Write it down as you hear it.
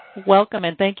Welcome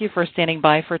and thank you for standing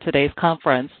by for today's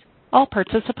conference. All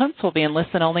participants will be in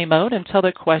listen-only mode until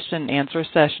the question and answer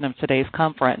session of today's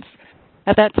conference.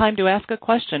 At that time, to ask a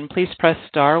question, please press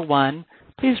star 1.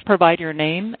 Please provide your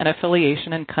name and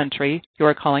affiliation and country you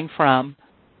are calling from.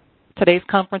 Today's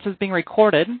conference is being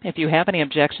recorded. If you have any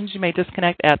objections, you may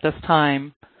disconnect at this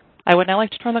time. I would now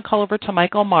like to turn the call over to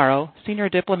Michael Morrow, Senior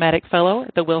Diplomatic Fellow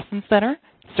at the Wilson Center.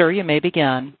 Sir, you may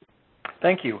begin.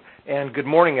 Thank you, and good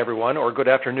morning, everyone, or good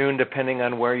afternoon, depending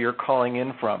on where you're calling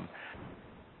in from.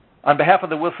 On behalf of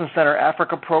the Wilson Center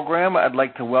Africa program, I'd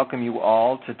like to welcome you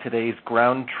all to today's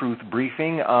Ground Truth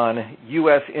briefing on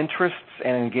U.S. interests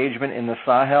and engagement in the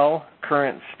Sahel,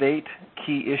 current state,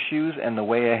 key issues, and the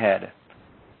way ahead.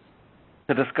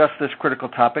 To discuss this critical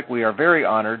topic, we are very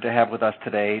honored to have with us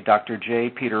today Dr.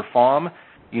 J. Peter Pham,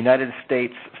 United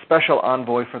States Special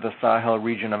Envoy for the Sahel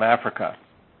region of Africa.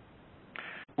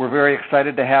 We're very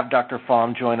excited to have Dr.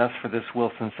 Pham join us for this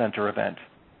Wilson Center event.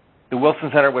 The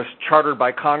Wilson Center was chartered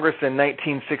by Congress in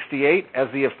 1968 as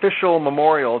the official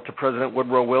memorial to President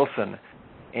Woodrow Wilson,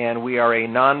 and we are a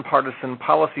nonpartisan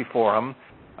policy forum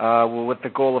with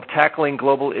the goal of tackling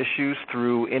global issues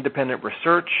through independent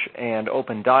research and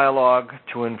open dialogue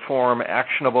to inform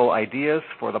actionable ideas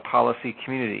for the policy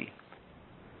community.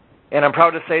 And I'm proud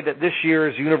to say that this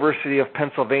year's University of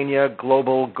Pennsylvania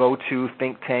Global Go-To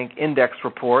Think Tank Index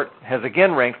report has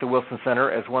again ranked the Wilson Center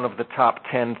as one of the top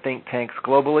 10 think tanks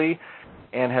globally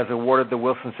and has awarded the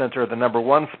Wilson Center the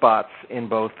 #1 spots in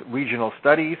both regional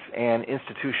studies and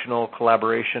institutional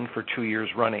collaboration for 2 years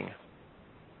running.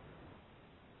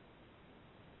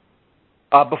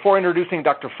 Before introducing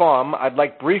Dr. Pham, I'd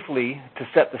like briefly to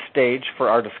set the stage for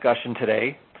our discussion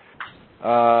today.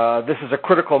 This is a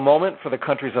critical moment for the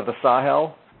countries of the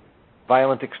Sahel.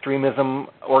 Violent extremism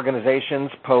organizations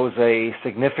pose a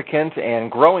significant and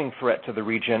growing threat to the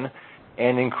region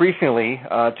and increasingly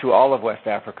to all of West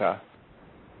Africa.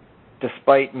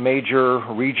 Despite major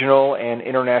regional and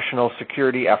international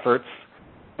security efforts,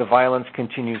 the violence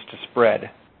continues to spread.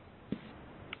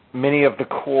 Many of the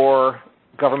core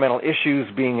governmental issues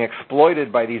being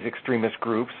exploited by these extremist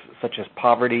groups, such as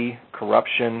poverty,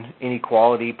 corruption,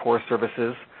 inequality, poor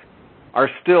services, are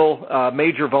still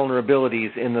major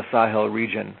vulnerabilities in the Sahel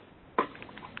region.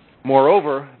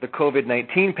 Moreover, the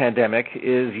COVID-19 pandemic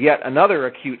is yet another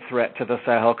acute threat to the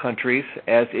Sahel countries,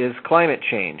 as is climate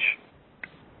change.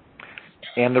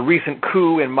 And the recent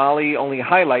coup in Mali only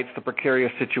highlights the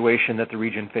precarious situation that the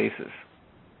region faces.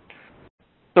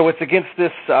 So it's against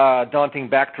this daunting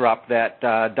backdrop that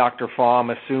Dr.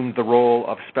 Pham assumed the role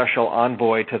of Special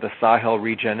Envoy to the Sahel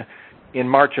region in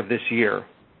March of this year.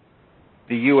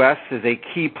 The U.S. is a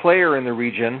key player in the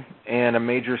region and a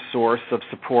major source of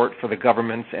support for the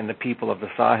governments and the people of the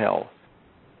Sahel.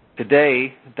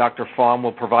 Today, Dr. Pham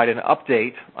will provide an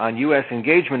update on U.S.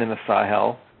 engagement in the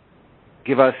Sahel,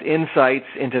 give us insights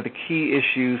into the key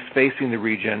issues facing the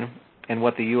region and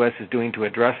what the U.S. is doing to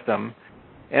address them,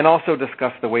 and also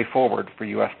discuss the way forward for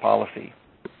U.S. policy.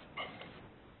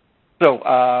 So,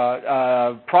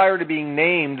 prior to being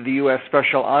named the U.S.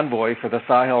 Special Envoy for the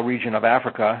Sahel region of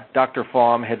Africa, Dr.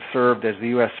 Pham had served as the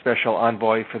U.S. Special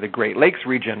Envoy for the Great Lakes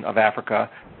region of Africa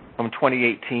from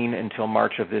 2018 until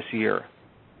March of this year.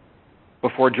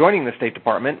 Before joining the State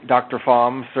Department, Dr.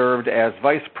 Pham served as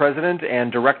Vice President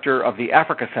and Director of the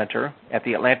Africa Center at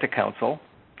the Atlantic Council,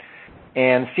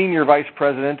 and Senior Vice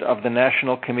President of the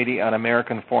National Committee on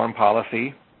American Foreign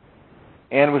Policy,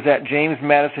 and was at James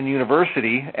Madison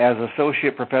University as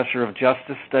Associate Professor of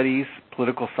Justice Studies,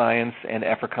 Political Science, and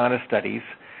Africana Studies,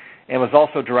 and was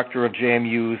also Director of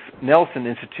JMU's Nelson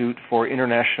Institute for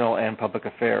International and Public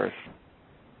Affairs.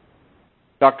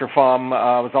 Dr. Pham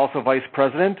was also Vice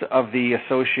President of the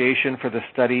Association for the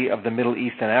Study of the Middle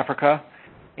East and Africa,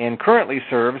 and currently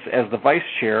serves as the Vice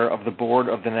Chair of the Board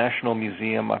of the National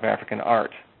Museum of African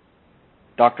Art.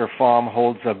 Dr. Pham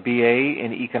holds a BA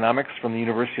in Economics from the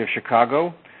University of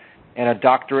Chicago and a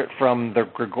doctorate from the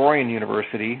Gregorian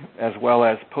University, as well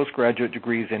as postgraduate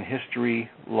degrees in history,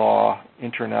 law,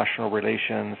 international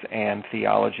relations, and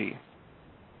theology.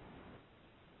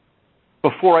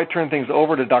 Before I turn things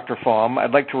over to Dr. Pham,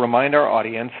 I'd like to remind our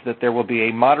audience that there will be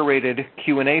a moderated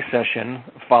Q&A session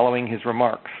following his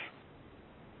remarks.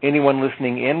 Anyone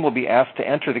listening in will be asked to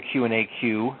enter the Q&A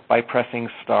queue by pressing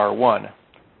star 1.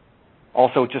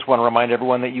 Also, just want to remind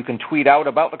everyone that you can tweet out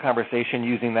about the conversation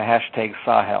using the hashtag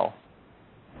Sahel.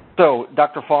 So,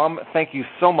 Dr. Pham, thank you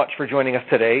so much for joining us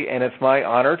today, and it's my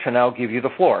honor to now give you the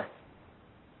floor.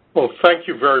 Well, thank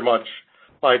you very much,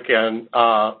 Mike, and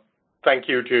thank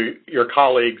you to your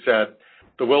colleagues at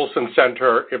the Wilson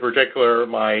Center, in particular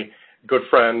my good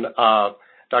friend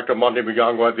Dr. Monde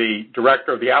Mugangwa, the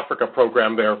director of the Africa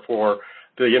program there, for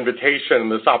the invitation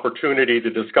and this opportunity to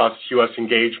discuss U.S.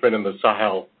 engagement in the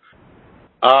Sahel.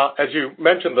 As you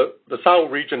mentioned, the Sahel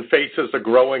region faces a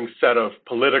growing set of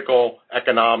political,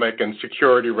 economic, and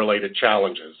security-related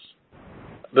challenges.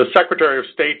 The Secretary of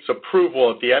State's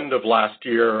approval at the end of last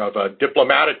year of a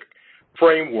diplomatic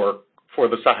framework for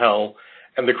the Sahel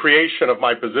and the creation of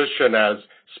my position as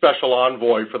Special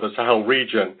Envoy for the Sahel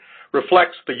region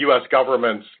reflects the U.S.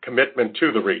 government's commitment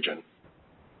to the region.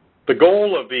 The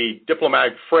goal of the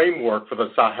diplomatic framework for the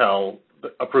Sahel,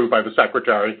 approved by the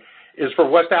Secretary, is for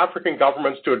West African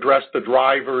governments to address the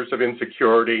drivers of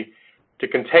insecurity, to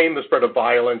contain the spread of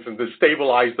violence, and to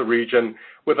stabilize the region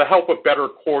with the help of better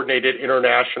coordinated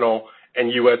international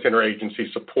and U.S.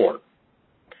 interagency support.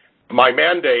 My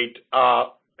mandate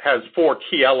has four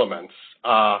key elements.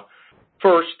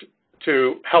 First,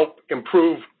 to help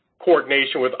improve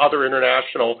coordination with other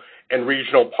international and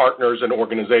regional partners and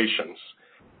organizations.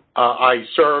 I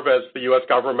serve as the U.S.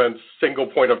 government's single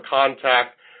point of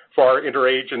contact for our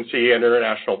interagency and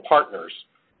international partners.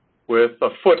 With a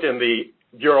foot in the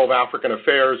Bureau of African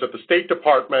Affairs at the State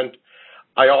Department,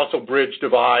 I also bridge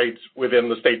divides within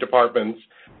the State Department's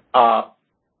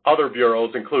other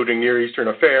bureaus, including Near Eastern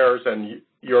Affairs and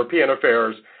European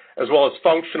Affairs, as well as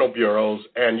functional bureaus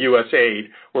and USAID,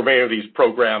 where many of these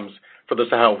programs for the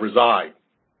Sahel reside.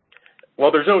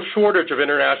 While there's no shortage of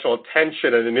international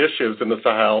attention and initiatives in the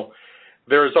Sahel,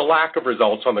 there is a lack of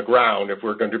results on the ground, if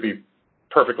we're going to be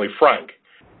perfectly frank.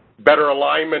 Better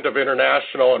alignment of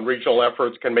international and regional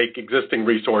efforts can make existing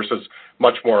resources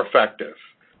much more effective.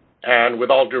 And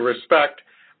with all due respect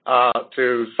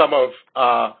to some of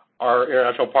our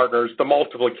international partners, the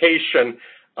multiplication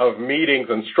of meetings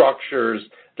and structures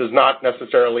does not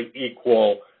necessarily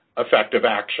equal effective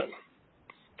action.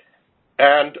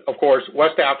 And, of course,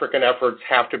 West African efforts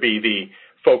have to be the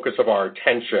focus of our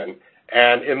attention.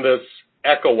 And in this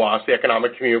ECOWAS, the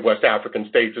Economic Community of West African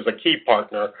States, is a key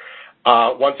partner,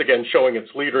 once again showing its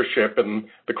leadership in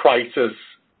the crisis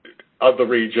of the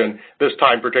region, this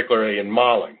time particularly in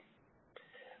Mali.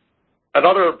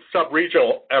 Another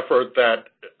sub-regional effort that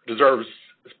deserves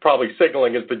probably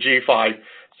signaling is the G5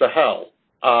 Sahel.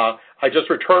 I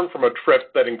just returned from a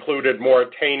trip that included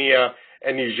Mauritania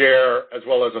and Niger, as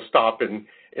well as a stop in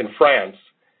France.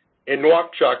 In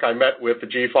Nouakchott, I met with the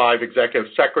G5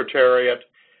 Executive Secretariat,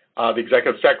 the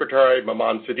Executive Secretary,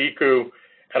 Maman Siddiqui,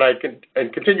 and I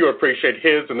continue to appreciate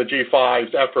his and the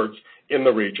G5's efforts in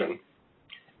the region.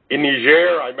 In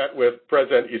Niger, I met with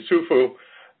President Issoufou,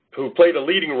 who played a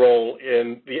leading role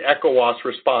in the ECOWAS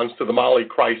response to the Mali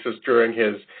crisis during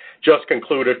his just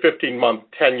concluded 15-month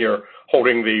tenure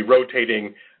holding the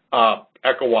rotating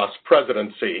ECOWAS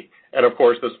presidency. And, of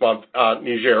course, this month,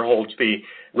 Niger holds the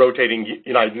rotating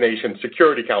United Nations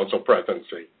Security Council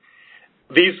presidency.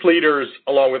 These leaders,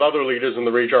 along with other leaders in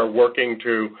the region, are working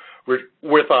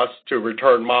with us to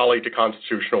return Mali to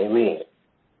constitutional rule.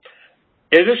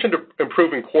 In addition to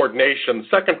improving coordination, the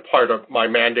second part of my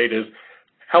mandate is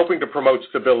helping to promote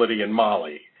stability in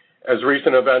Mali. As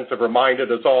recent events have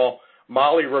reminded us all,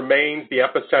 Mali remains the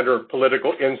epicenter of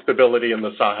political instability in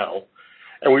the Sahel.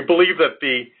 And we believe that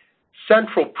the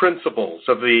central principles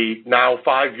of the now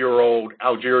 5-year-old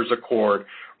Algiers Accord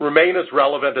remain as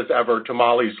relevant as ever to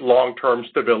Mali's long-term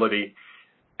stability,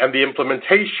 and the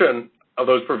implementation of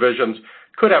those provisions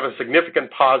could have a significant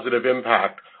positive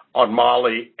impact on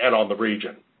Mali and on the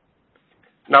region.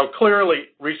 Now, clearly,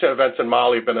 recent events in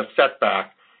Mali have been a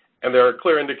setback, and there are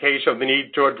clear indications of the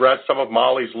need to address some of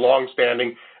Mali's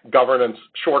long-standing governance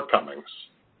shortcomings.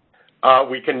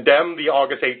 We condemned the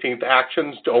August 18th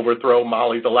actions to overthrow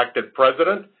Mali's elected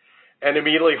president and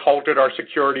immediately halted our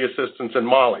security assistance in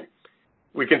Mali.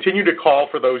 We continue to call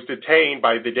for those detained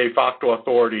by the de facto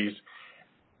authorities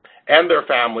and their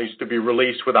families to be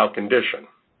released without condition.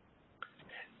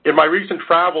 In my recent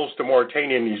travels to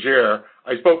Mauritania and Niger,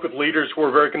 I spoke with leaders who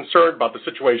were very concerned about the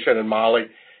situation in Mali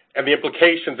and the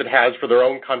implications it has for their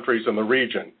own countries in the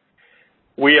region.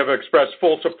 We have expressed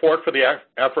full support for the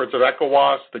efforts of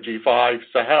ECOWAS, the G5,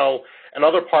 Sahel, and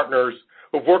other partners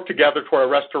who have worked together toward a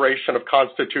restoration of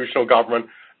constitutional government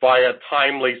via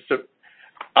timely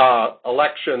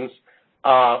elections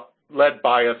led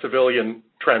by a civilian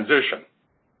transition.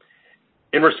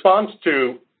 In response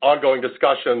to ongoing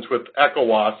discussions with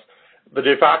ECOWAS, the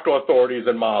de facto authorities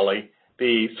in Mali,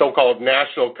 the so-called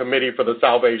National Committee for the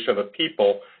Salvation of the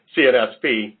People,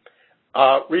 CNSP,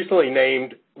 recently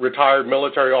named retired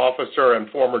military officer and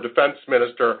former defense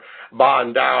minister Ba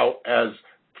Ndao as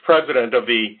president of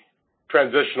the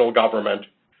transitional government,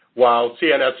 while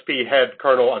CNSP head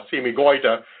Colonel Assimi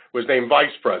Goïta was named vice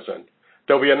president.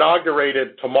 They'll be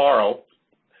inaugurated tomorrow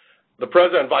The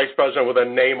president and vice president will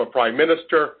then name a prime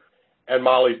minister, and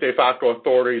Mali's de facto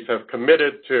authorities have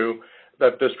committed to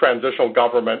that this transitional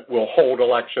government will hold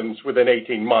elections within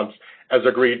 18 months, as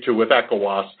agreed to with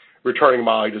ECOWAS, returning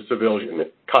Mali to civilian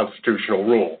constitutional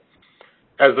rule.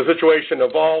 As the situation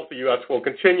evolves, the U.S. will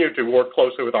continue to work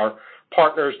closely with our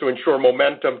partners to ensure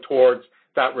momentum towards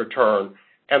that return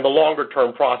and the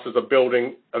longer-term process of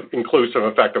building inclusive,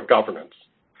 effective governance.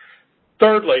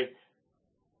 Thirdly,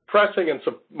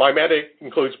 my mandate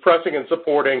includes pressing and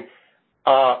supporting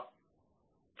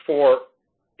for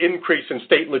increase in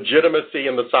state legitimacy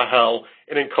in the Sahel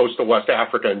and in coastal West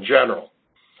Africa in general.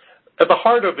 At the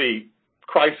heart of the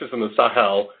crisis in the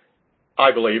Sahel,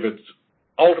 I believe it's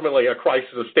ultimately a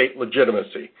crisis of state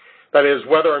legitimacy. That is,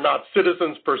 whether or not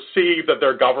citizens perceive that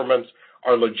their governments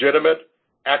are legitimate,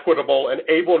 equitable, and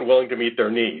able and willing to meet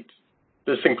their needs.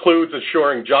 This includes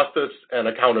assuring justice and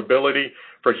accountability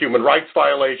for human rights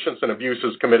violations and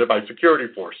abuses committed by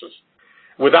security forces.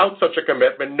 Without such a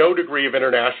commitment, no degree of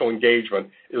international engagement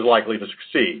is likely to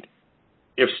succeed.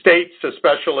 If states,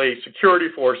 especially security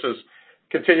forces,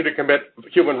 continue to commit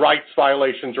human rights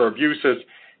violations or abuses,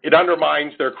 it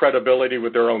undermines their credibility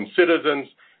with their own citizens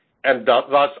and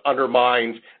thus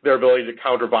undermines their ability to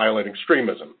counter violent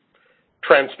extremism.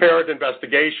 Transparent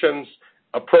investigations,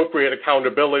 appropriate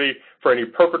accountability for any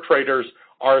perpetrators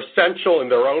are essential in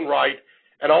their own right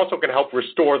and also can help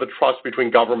restore the trust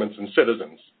between governments and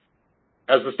citizens.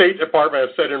 As the State Department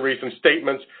has said in recent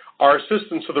statements, our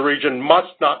assistance to the region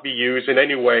must not be used in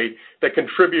any way that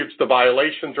contributes to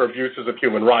violations or abuses of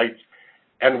human rights,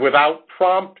 and without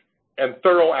prompt and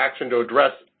thorough action to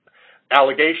address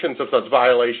allegations of such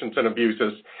violations and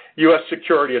abuses, U.S.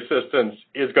 security assistance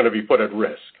is going to be put at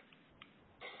risk.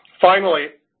 Finally,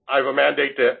 I have a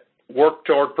mandate to work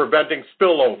toward preventing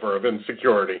spillover of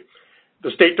insecurity.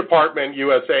 The State Department,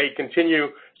 USA, continue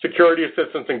security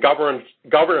assistance and governance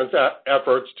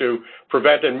efforts to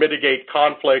prevent and mitigate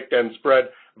conflict and the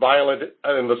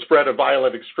spread of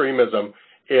violent extremism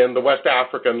in the West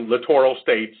African littoral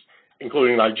states,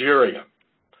 including Nigeria.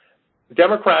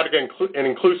 Democratic and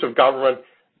inclusive government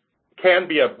can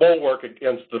be a bulwark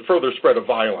against the further spread of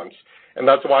violence, and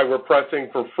that's why we're pressing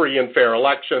for free and fair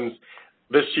elections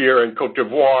this year in Cote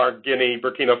d'Ivoire, Guinea,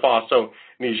 Burkina Faso,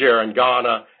 Niger, and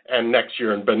Ghana, and next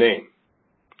year in Benin.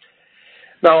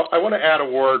 Now, I want to add a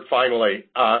word, finally,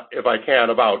 if I can,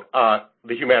 about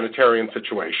the humanitarian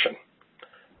situation.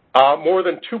 More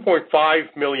than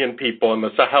 2.5 million people in the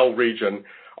Sahel region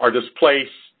are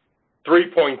displaced.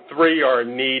 3.3 are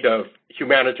in need of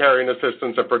humanitarian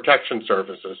assistance and protection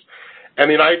services. And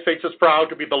the United States is proud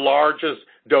to be the largest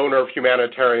donor of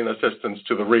humanitarian assistance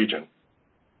to the region.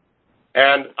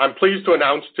 And I'm pleased to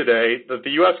announce today that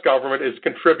the U.S. government is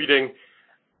contributing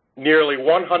nearly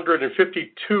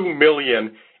 $152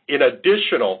 million in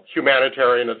additional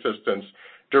humanitarian assistance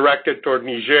directed toward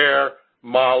Niger,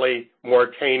 Mali,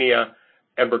 Mauritania,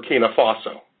 and Burkina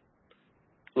Faso.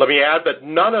 Let me add that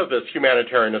none of this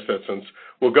humanitarian assistance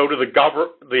will go to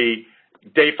the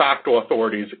de facto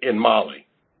authorities in Mali.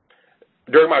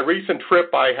 During my recent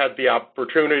trip, I had the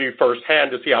opportunity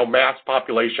firsthand to see how mass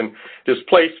population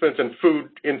displacements and food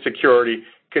insecurity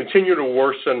continue to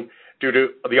worsen due to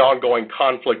the ongoing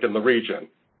conflict in the region.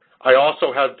 I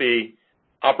also had the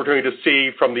opportunity to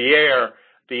see from the air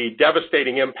the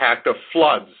devastating impact of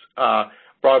floods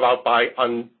brought about by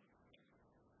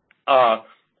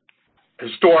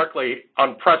historically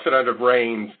unprecedented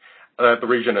rains that the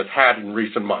region has had in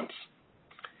recent months.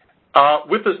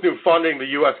 With this new funding, the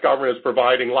U.S. government is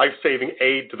providing life-saving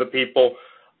aid to the people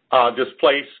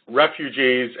displaced,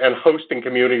 refugees, and hosting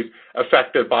communities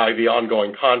affected by the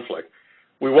ongoing conflict.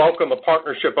 We welcome the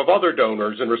partnership of other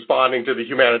donors in responding to the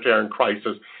humanitarian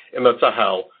crisis in the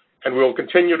Sahel, and we will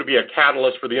continue to be a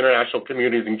catalyst for the international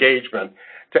community's engagement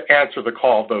to answer the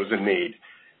call of those in need.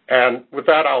 And with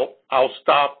that, I'll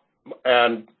stop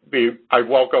and I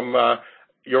welcome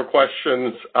your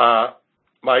questions,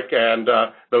 Mike, and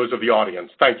those of the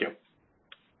audience. Thank you.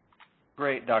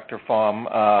 Great, Dr.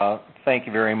 Pham. Thank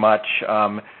you very much.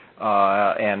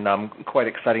 And quite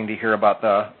exciting to hear about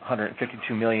the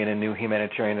 $152 million in new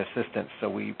humanitarian assistance. So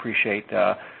we appreciate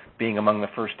being among the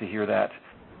first to hear that.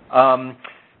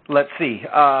 Let's see.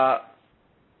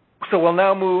 So we'll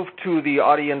now move to the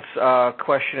audience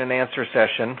question and answer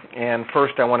session. And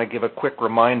first, I want to give a quick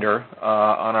reminder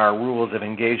on our rules of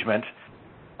engagement.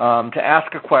 To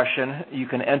ask a question, you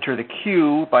can enter the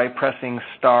queue by pressing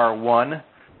 *1.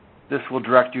 This will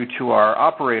direct you to our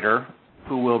operator,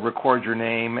 who will record your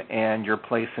name and your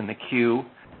place in the queue.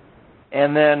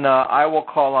 And then I will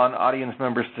call on audience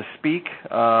members to speak.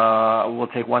 We'll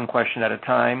take one question at a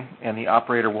time, and the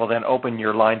operator will then open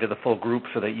your line to the full group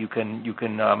so that you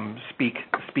can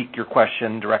speak your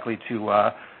question directly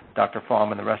to Dr.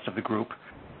 Pham and the rest of the group.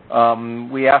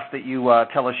 We ask that you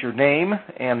tell us your name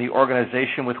and the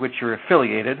organization with which you're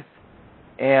affiliated.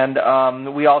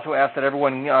 And we also ask that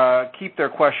everyone keep their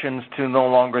questions to no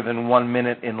longer than 1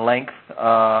 minute in length.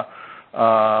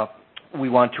 We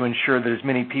want to ensure that as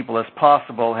many people as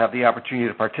possible have the opportunity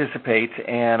to participate.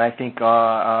 And I think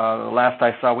last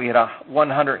I saw we had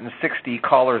 160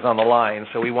 callers on the line,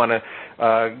 so we want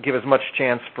to give as much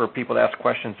chance for people to ask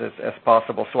questions as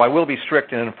possible. So I will be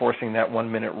strict in enforcing that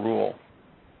 1 minute rule.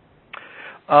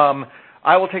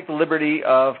 I will take the liberty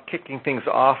of kicking things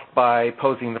off by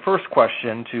posing the first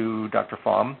question to Dr.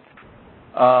 Pham.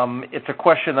 It's a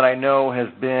question that I know has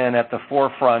been at the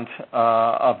forefront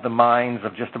of the minds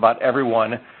of just about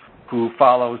everyone who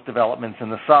follows developments in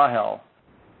the Sahel.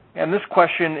 And this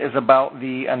question is about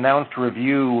the announced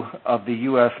review of the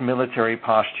U.S. military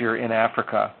posture in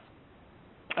Africa.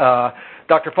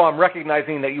 Dr. Pham,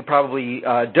 recognizing that you probably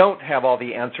don't have all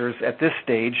the answers at this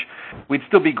stage, we'd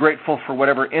still be grateful for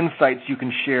whatever insights you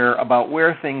can share about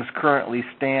where things currently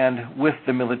stand with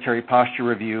the military posture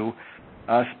review.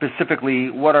 Specifically,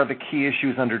 what are the key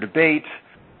issues under debate,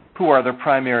 who are the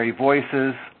primary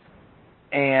voices,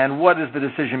 and what is the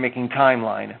decision-making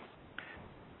timeline?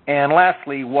 And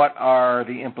lastly, what are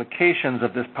the implications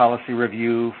of this policy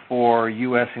review for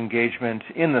U.S. engagement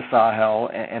in the Sahel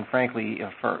and frankly,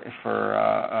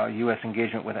 for U.S.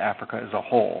 engagement with Africa as a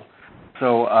whole?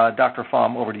 So, Dr.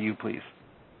 Pham, over to you, please.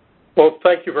 Well,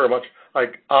 thank you very much.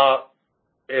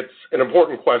 It's an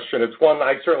important question. It's one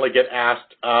I certainly get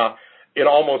asked in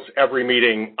almost every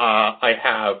meeting I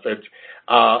have. It's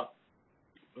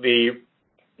the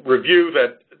review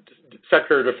that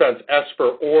Secretary of Defense Esper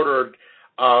ordered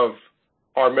of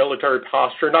our military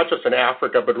posture, not just in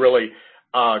Africa, but really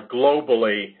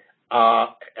globally,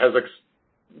 has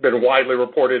been widely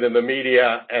reported in the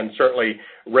media and certainly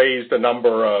raised a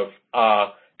number of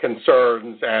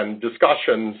concerns and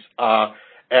discussions.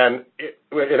 And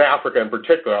in Africa in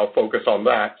particular, I'll focus on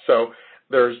that. So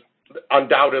there's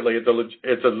undoubtedly,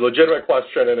 it's a legitimate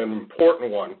question and an important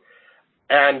one.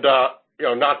 And,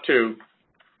 not to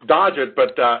dodge it,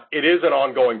 but it is an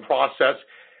ongoing process.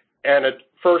 And it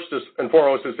first and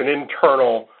foremost is an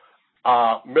internal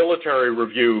military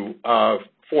review of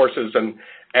forces and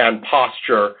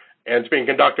posture, and it's being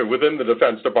conducted within the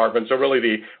Defense Department. So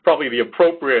really probably the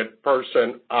appropriate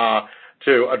person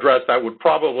to address that would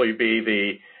probably be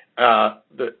the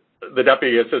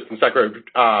Deputy Assistant Secretary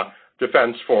of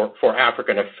Defense for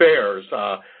African Affairs.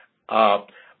 But,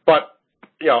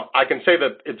 I can say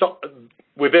that it's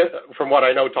from what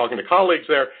I know talking to colleagues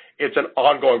there, it's an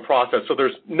ongoing process. So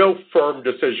there's no firm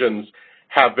decisions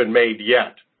have been made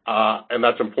yet, and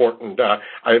that's important.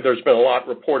 There's been a lot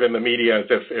reported in the media as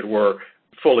if it were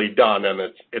fully done, and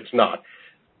it's not.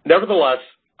 Nevertheless,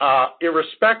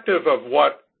 irrespective of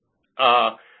what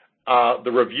the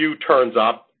review turns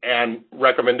up and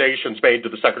recommendations made to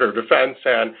the Secretary of Defense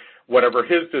and whatever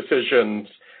his decisions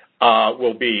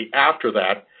will be after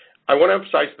that, I want to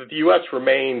emphasize that the U.S.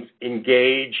 remains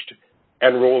engaged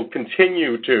and will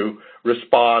continue to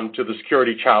respond to the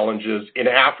security challenges in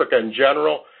Africa in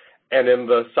general and in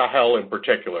the Sahel in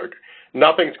particular.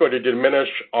 Nothing's going to diminish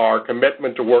our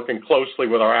commitment to working closely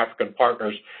with our African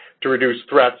partners to reduce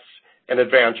threats and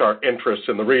advance our interests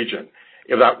in the region.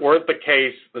 If that weren't the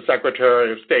case, the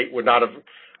Secretary of State would not have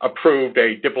approved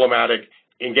a diplomatic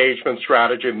engagement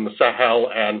strategy in the Sahel,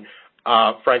 and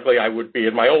frankly, I would be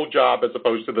in my old job as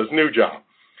opposed to this new job.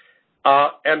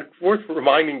 And worth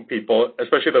reminding people,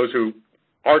 especially those who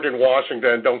aren't in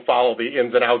Washington and don't follow the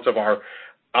ins and outs of our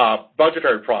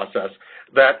budgetary process,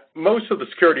 that most of the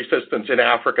security assistance in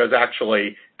Africa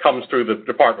actually comes through the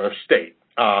Department of State.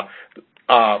 Most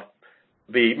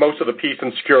of the peace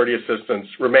and security assistance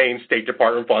remains State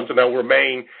Department funds, and they'll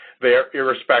remain there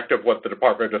irrespective of what the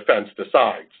Department of Defense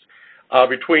decides.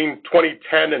 Between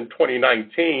 2010 and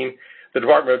 2019, the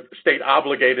Department of State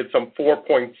obligated some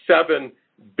 $4.7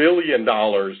 billion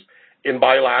in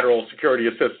bilateral security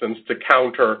assistance to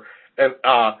counter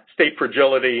state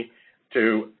fragility,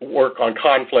 to work on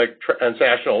conflict,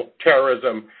 transnational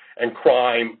terrorism, and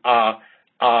crime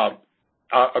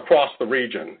across the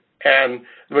region. And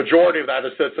the majority of that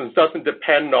assistance doesn't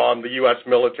depend on the U.S.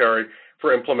 military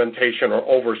for implementation or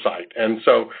oversight. And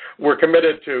so we're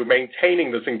committed to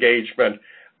maintaining this engagement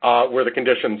where the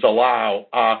conditions allow,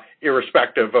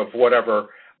 irrespective of whatever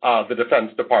the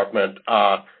Defense Department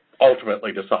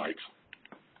ultimately decides.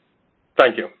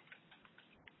 Thank you.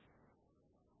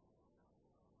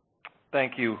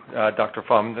 Thank you, Dr.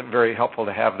 Pham. Very helpful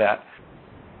to have that.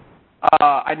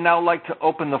 I'd now like to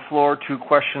open the floor to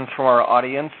questions from our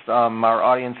audience. Our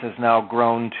audience has now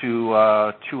grown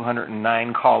to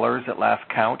 209 callers at last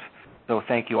count, so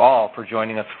thank you all for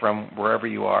joining us from wherever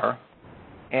you are.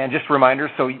 And just a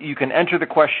reminder, so you can enter the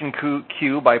question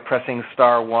queue by pressing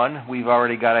 *1. We've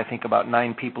already got, I think, about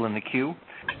 9 people in the queue.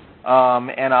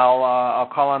 And I'll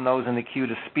call on those in the queue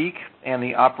to speak, and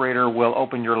the operator will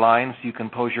open your line so you can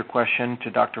pose your question to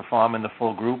Dr. Pham and the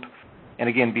full group. And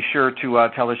again, be sure to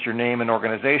tell us your name and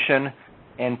organization,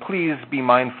 and please be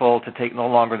mindful to take no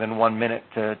longer than 1 minute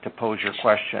to pose your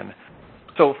question.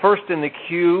 So first in the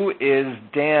queue is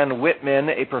Dan Whitman,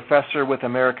 a professor with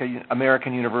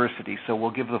American University. So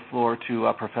we'll give the floor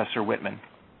to Professor Whitman.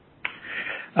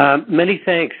 Many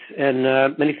thanks,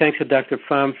 and many thanks to Dr.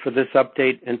 Pham for this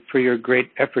update and for your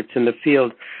great efforts in the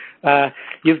field.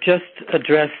 You've just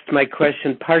addressed my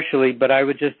question partially, but I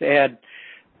would just add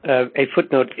a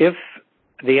footnote. If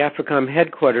the AFRICOM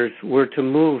headquarters were to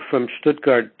move from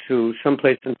Stuttgart to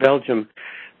someplace in Belgium,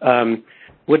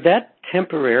 would that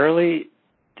temporarily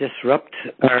disrupt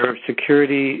our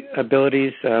security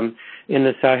abilities in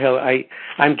the Sahel?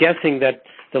 I'm guessing that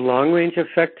the long-range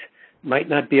effect might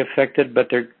not be affected, but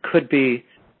there could be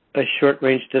a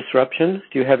short-range disruption.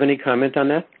 Do you have any comment on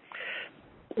that?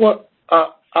 Well,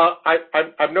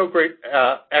 I'm no great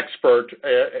expert.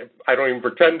 I don't even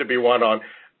pretend to be one on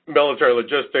military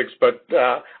logistics, but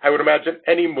I would imagine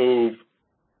any move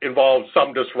involves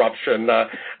some disruption.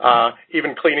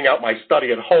 Even cleaning out my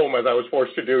study at home, as I was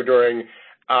forced to do during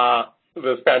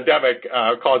this pandemic,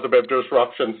 caused a bit of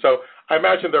disruption. So I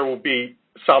imagine there will be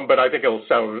some, but I think it will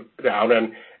settle down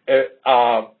and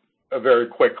very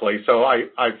quickly. So I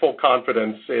have full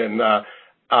confidence in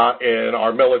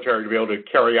our military to be able to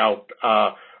carry out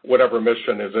whatever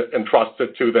mission is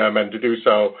entrusted to them, and to do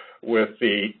so with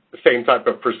the same type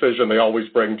of precision they always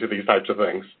bring to these types of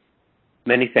things.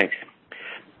 Many thanks.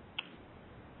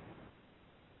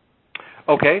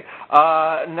 Okay.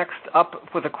 Next up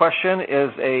with a question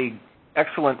is a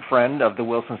excellent friend of the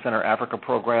Wilson Center Africa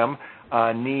program,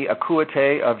 Nii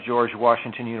Akuate of George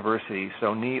Washington University.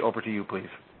 So, Nii, over to you, please.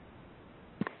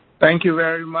 Thank you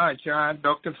very much.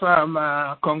 Dr.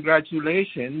 Pham,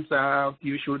 congratulations.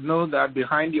 You should know that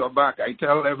behind your back, I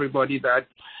tell everybody that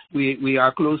we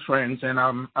are close friends, and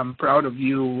I'm proud of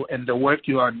you and the work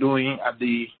you are doing at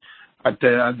the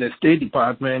State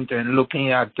Department, and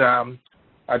looking at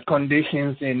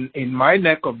conditions in my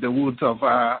neck of the woods of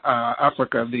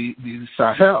Africa, the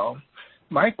Sahel.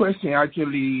 My question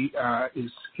actually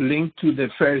is linked to the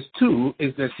first two,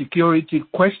 is the security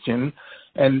question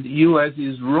and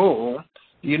U.S.'s role.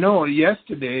 You know,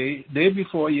 day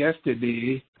before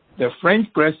yesterday, the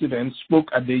French president spoke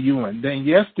at the UN. Then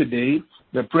yesterday,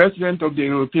 the president of the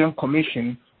European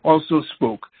Commission also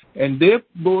spoke. And they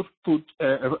both put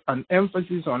an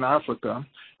emphasis on Africa.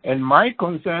 And my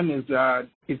concern is that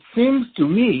it seems to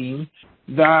me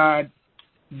that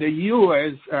the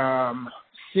U.S.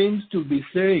 seems to be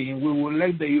saying we will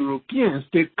let the Europeans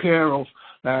take care of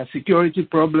security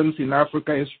problems in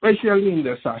Africa, especially in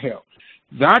the Sahel.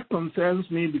 That concerns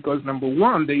me because, number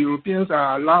one, the Europeans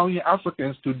are allowing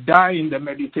Africans to die in the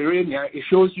Mediterranean. It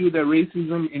shows you the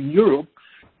racism in Europe.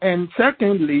 And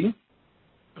secondly,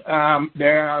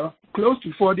 there are close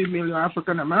to 40 million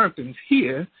African Americans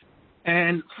here,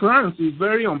 and France is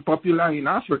very unpopular in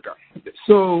Africa.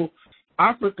 So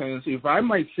Africans, if I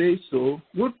might say so,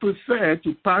 would prefer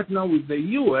to partner with the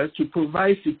U.S. to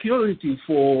provide security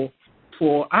for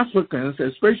Africans,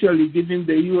 especially given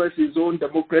the U.S.'s own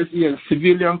democracy and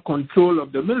civilian control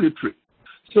of the military.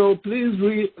 So please,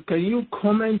 can you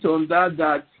comment on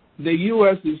that the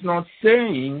U.S. is not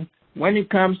saying when it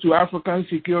comes to African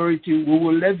security, we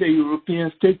will let the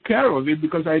Europeans take care of it,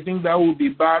 because I think that would be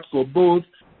bad for both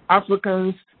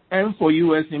Africans and for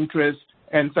U.S. interests.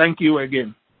 And thank you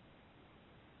again.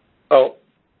 Oh,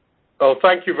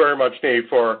 thank you very much, Nii,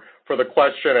 for the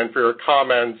question and for your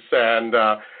comments. And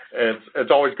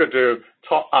it's always good to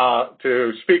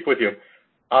speak with you.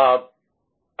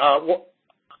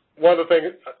 One of the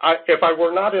things, if I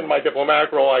were not in my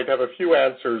diplomatic role, I'd have a few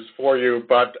answers for you.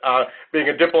 But being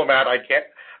a diplomat,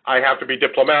 I have to be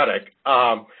diplomatic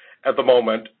at the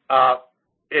moment.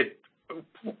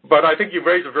 But I think you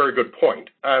raised a very good point,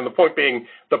 and the point being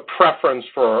the preference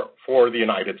for the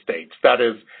United States. That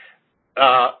is,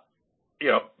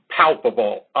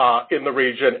 palpable in the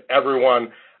region.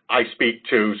 Everyone I speak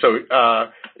to. So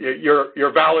you're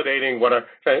validating what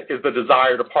is the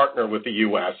desire to partner with the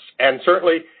U.S. And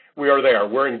certainly we are there.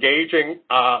 We're engaging.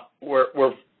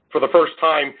 We're for the first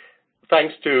time,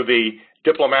 thanks to the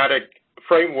diplomatic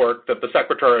framework that the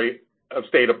Secretary of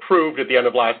State approved at the end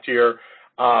of last year,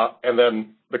 and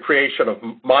then the creation of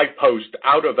my post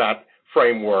out of that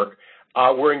framework,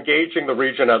 we're engaging the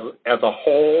region as a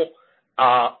whole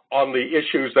on the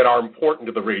issues that are important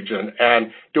to the region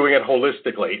and doing it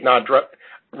holistically, not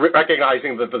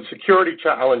recognizing that the security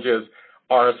challenges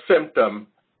are a symptom,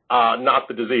 not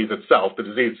the disease itself. The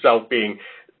disease itself being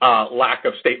lack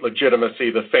of state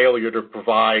legitimacy, the failure to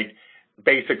provide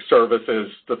basic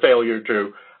services, the failure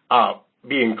to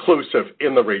be inclusive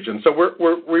in the region. So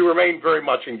we remain very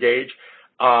much engaged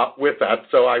with that.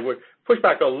 So I would push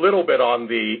back a little bit on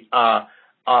the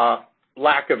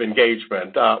lack of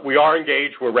engagement. We are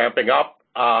engaged. We're ramping up.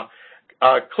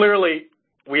 Clearly,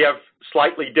 we have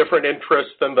slightly different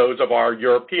interests than those of our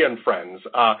European friends.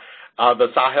 The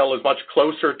Sahel is much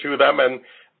closer to them, and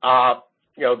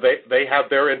they have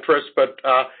their interests, but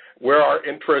where our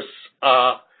interests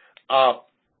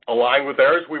align with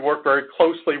theirs, we work very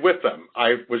closely with them.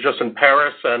 I was just in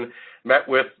Paris and met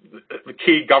with the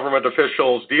key government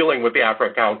officials dealing with the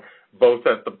Africa account, both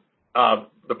at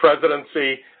the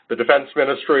presidency, the defense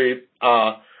ministry,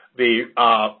 the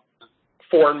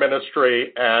foreign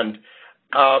ministry, and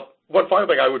one final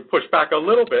thing I would push back a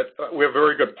little bit. We have a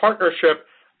very good partnership.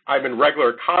 I'm in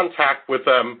regular contact with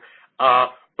them,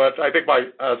 but I think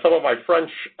some of my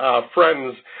French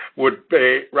friends would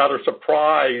be rather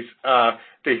surprised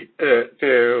to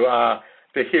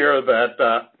hear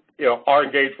that our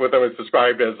engagement with them is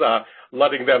described as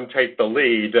letting them take the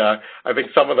lead. I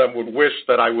think some of them would wish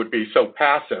that I would be so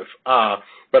passive,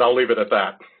 but I'll leave it at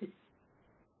that.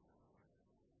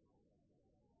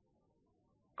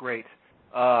 Great.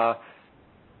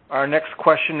 Our next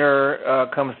questioner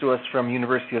comes to us from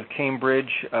University of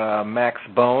Cambridge, Max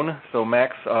Bone. So,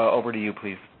 Max, over to you,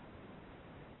 please.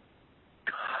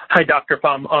 Hi, Dr.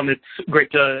 Pham. It's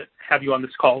great to have you on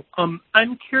this call.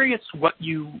 I'm curious what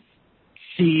you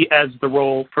see as the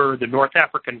role for the North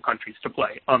African countries to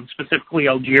play, specifically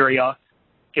Algeria,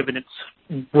 given its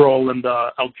role in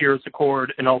the Algiers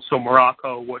Accord, and also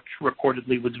Morocco, which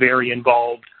reportedly was very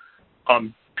involved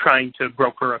trying to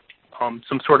broker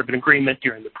some sort of an agreement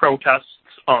during the protests,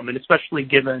 and especially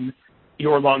given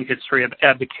your long history of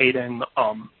advocating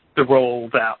the role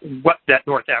that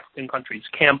North African countries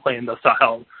can play in the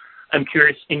Sahel. I'm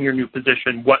curious, in your new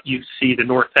position, what you see the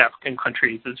North African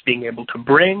countries as being able to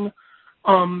bring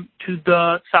to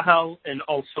the Sahel, and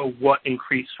also what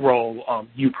increased role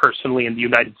you personally in the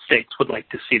United States would like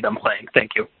to see them playing.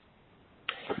 Thank you.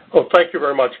 Well, thank you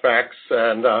very much, Max,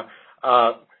 and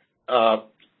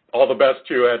all the best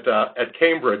to you at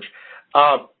Cambridge.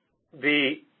 As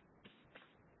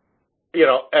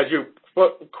you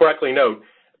correctly note,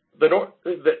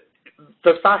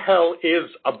 the Sahel is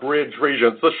a bridge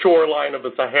region. It's the shoreline of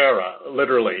the Sahara,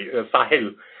 literally,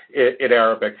 Sahel in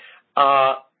Arabic.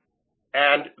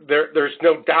 And there's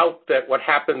no doubt that what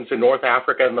happens in North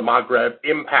Africa and the Maghreb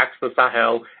impacts the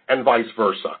Sahel and vice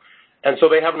versa. And so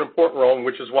they have an important role,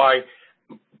 which is why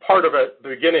part of it, at the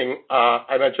beginning,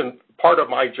 I mentioned part of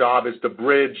my job is to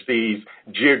bridge these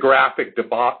geographic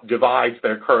divides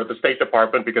that occur at the State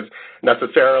Department, because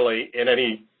necessarily in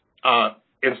any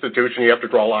institution you have to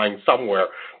draw a line somewhere.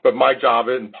 But my job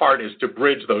in part is to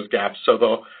bridge those gaps.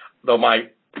 So though my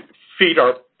feet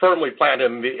are firmly planted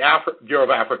in the Bureau of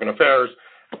African Affairs,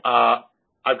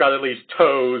 I've got at least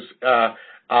toes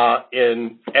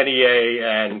in NEA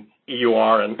and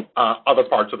EUR and other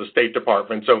parts of the State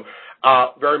Department. So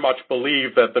very much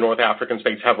believe that the North African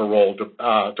states have a role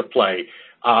to play.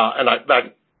 And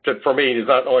that, for me, is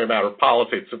not only a matter of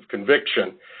policy, it's of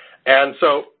conviction. And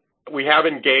so we have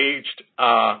engaged,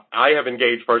 I have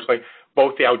engaged personally,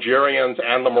 both the Algerians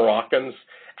and the Moroccans.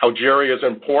 Algeria is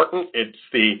important. It's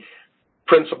the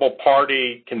principal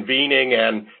party convening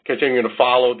and continuing to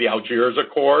follow the Algiers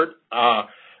Accord.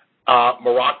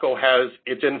 Morocco has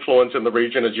its influence in the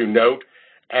region, as you note,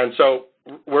 and so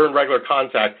we're in regular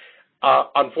contact.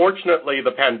 Unfortunately,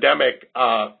 the pandemic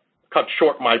cut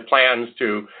short my plans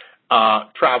to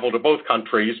travel to both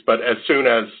countries, but as soon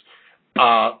as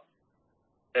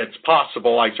it's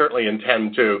possible, I certainly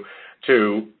intend to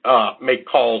make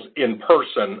calls in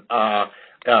person,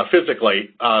 physically,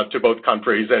 to both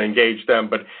countries and engage them.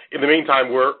 But in the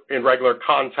meantime, we're in regular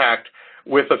contact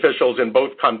with officials in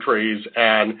both countries,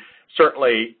 and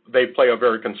certainly they play a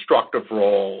very constructive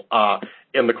role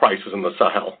in the crisis in the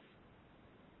Sahel.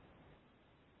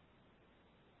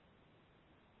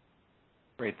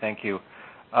 Great, thank you.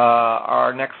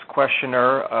 Our next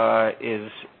questioner is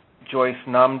Joyce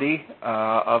Namdi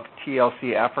of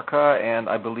TLC Africa, and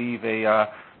I believe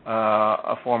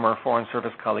a former Foreign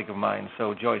Service colleague of mine.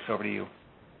 So, Joyce, over to you.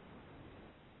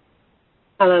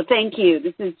 Hello, thank you.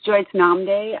 This is Joyce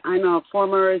Namde. I'm a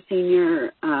former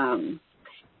senior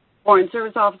Foreign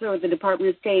Service Officer with the Department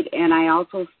of State, and I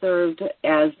also served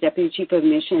as Deputy Chief of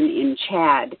Mission in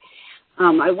Chad.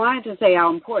 I wanted to say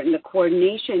how important the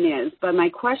coordination is, but my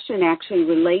question actually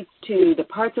relates to the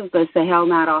parts of the Sahel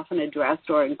not often addressed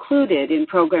or included in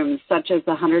programs such as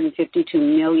the $152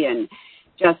 million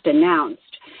just announced.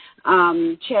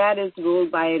 Chad is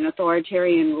ruled by an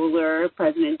authoritarian ruler,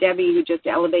 President Deby, who just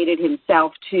elevated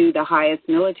himself to the highest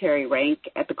military rank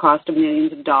at the cost of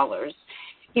millions of dollars.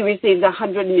 He receives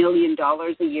 $100 million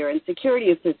a year in security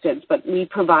assistance, but we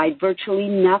provide virtually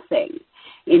nothing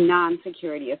in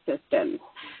non-security assistance.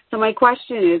 So my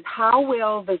question is, how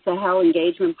will the Sahel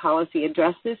engagement policy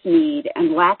address this need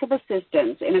and lack of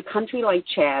assistance in a country like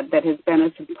Chad that has been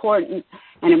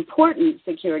an important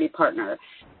security partner,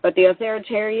 but the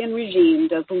authoritarian regime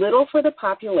does little for the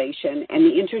population, and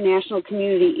the international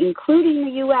community, including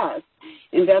the U.S.,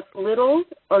 invests little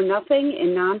or nothing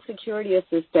in non-security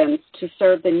assistance to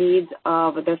serve the needs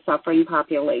of the suffering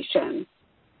population?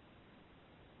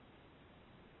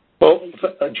 Well,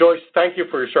 Joyce, thank you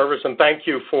for your service, and thank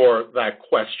you for that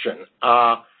question.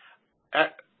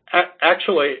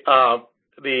 Actually,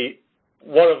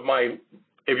 one of my,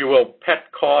 if you will,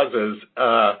 pet causes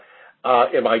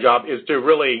in my job is to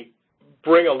really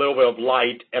bring a little bit of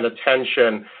light and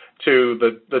attention to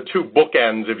the two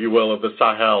bookends, if you will, of the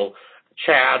Sahel,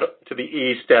 Chad to the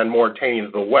east and Mauritania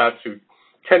to the west, who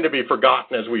tend to be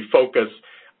forgotten as we focus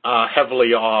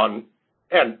heavily on,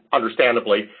 and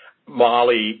understandably,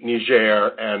 Mali, Niger,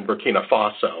 and Burkina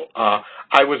Faso.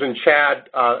 I was in Chad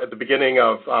at the beginning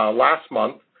of last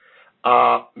month,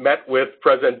 met with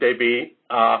President Deby,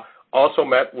 also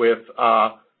met with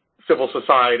civil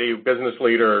society, business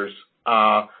leaders,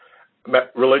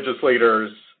 met religious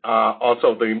leaders,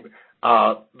 also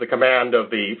the command of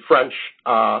the French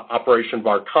Operation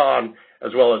Barkhane,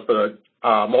 as well as the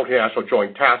multinational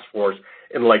joint task force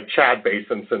in Lake Chad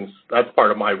Basin, since that's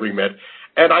part of my remit.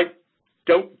 And I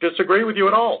don't disagree with you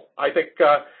at all. I think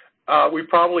we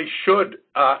probably should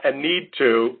and need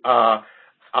to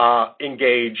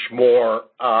engage more,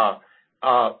 not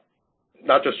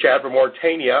just Chad, but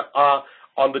Mauritania,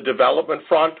 on the development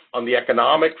front, on the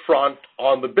economic front,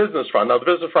 on the business front. Now, the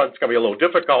business front is going to be a little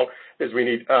difficult, because we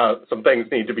need some things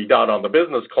need to be done on the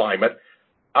business climate,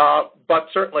 but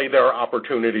certainly there are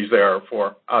opportunities there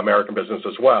for American business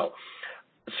as well.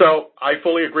 So I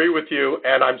fully agree with you,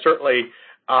 and I'm certainly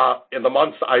in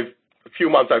the few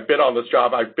months I've been on this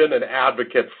job, I've been an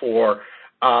advocate for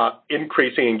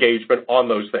increasing engagement on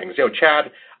those things. You know, Chad,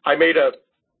 I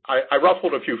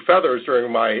ruffled a few feathers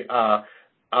during my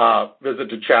visit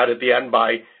to Chad at the end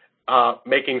by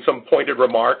making some pointed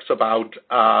remarks about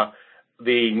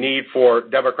the need for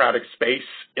democratic space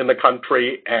in the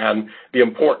country and the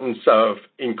importance of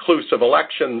inclusive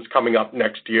elections coming up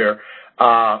next year,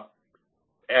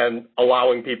 and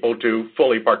allowing people to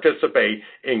fully participate,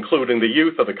 including the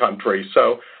youth of the country.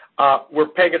 So we're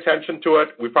paying attention to it.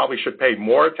 We probably should pay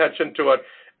more attention to it.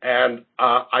 And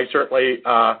I certainly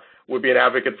would be an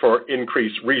advocate for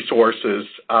increased resources.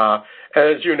 And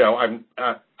as you know, I'm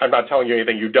not telling you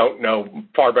anything you don't know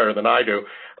far better than I do.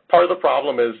 Part of the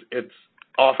problem is it's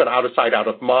often out of sight, out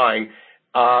of mind.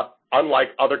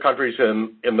 Unlike other countries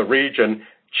in the region,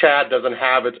 Chad doesn't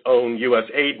have its own U.S.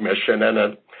 aid mission, and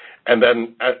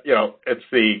then it's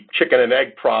the chicken and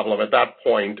egg problem at that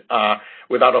point.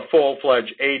 Without a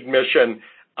full-fledged aid mission,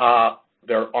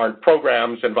 there aren't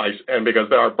programs, and because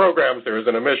there aren't programs, there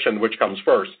isn't a mission, which comes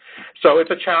first. So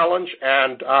it's a challenge,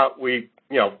 and we,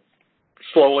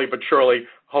 slowly but surely,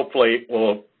 hopefully,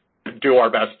 will do our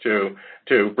best to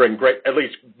bring at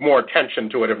least more attention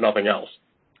to it, if nothing else.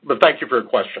 But thank you for your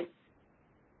question.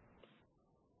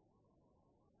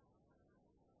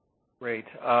 Great.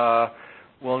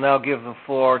 We'll now give the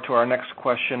floor to our next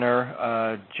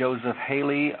questioner, Joseph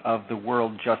Haley of the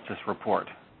World Justice Report.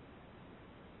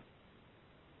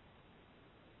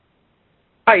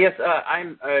 Hi, yes,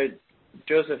 I'm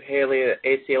Joseph Haley,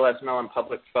 ACLS Mellon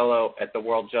Public Fellow at the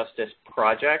World Justice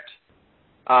Project,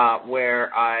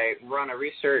 where I run a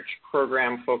research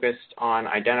program focused on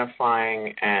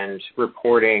identifying and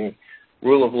reporting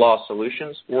rule of law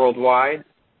solutions worldwide.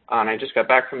 And I just got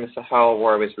back from the Sahel,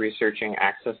 where I was researching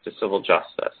access to civil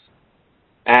justice.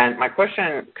 And my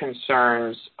question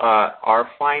concerns our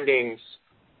findings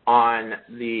on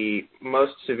the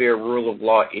most severe rule of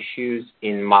law issues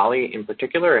in Mali in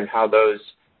particular, and how those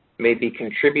may be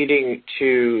contributing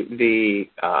to the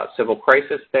civil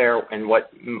crisis there, and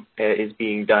what is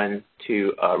being done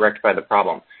to rectify the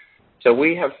problem. So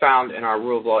we have found in our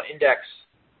rule of law index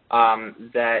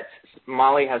that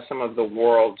Mali has some of the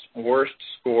world's worst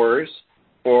scores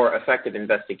for effective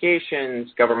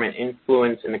investigations, government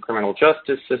influence in the criminal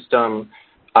justice system,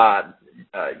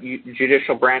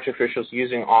 judicial branch officials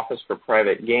using office for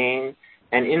private gain,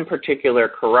 and in particular,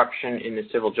 corruption in the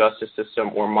civil justice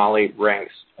system, where Mali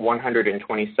ranks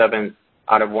 127th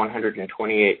out of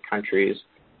 128 countries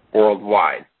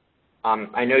worldwide.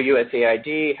 I know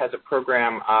USAID has a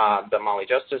program, the Mali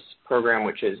Justice Program,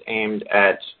 which is aimed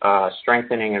at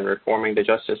strengthening and reforming the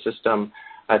justice system.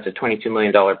 It's a $22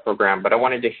 million program. But I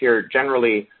wanted to hear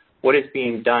generally what is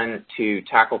being done to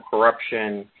tackle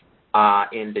corruption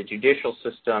in the judicial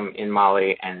system in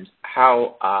Mali, and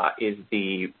how is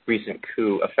the recent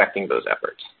coup affecting those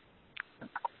efforts?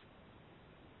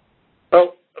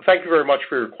 Well, thank you very much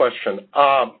for your question.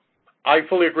 I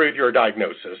fully agree with your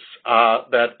diagnosis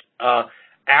that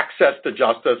access to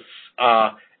justice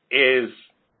is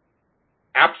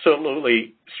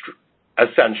absolutely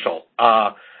essential.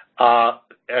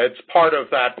 It's part of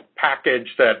that package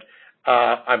that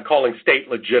I'm calling state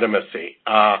legitimacy,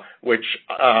 which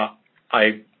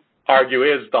I argue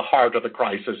is the heart of the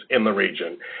crisis in the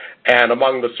region. And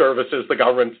among the services the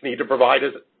governments need to provide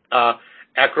is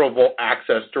equitable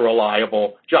access to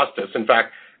reliable justice. In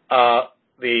fact,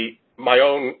 my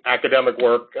own academic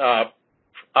work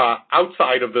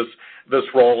outside of this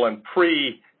role and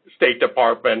pre-State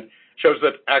Department shows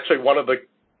that actually one of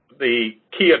the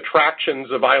key attractions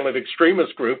of violent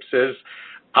extremist groups is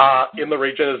in the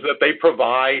region is that they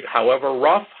provide, however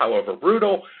rough, however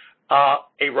brutal,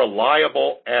 a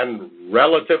reliable and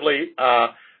relatively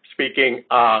speaking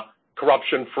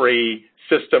corruption-free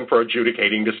system for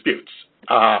adjudicating disputes.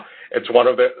 It's one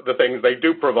of the things they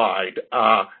do provide,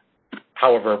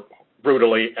 however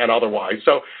brutally and otherwise.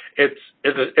 So it's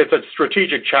a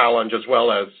strategic challenge as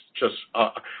well as just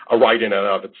a right in and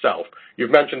of itself.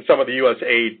 You've mentioned some of the U.S.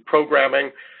 aid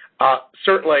programming.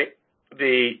 Certainly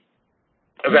the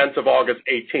events of August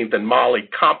 18th in Mali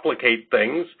complicate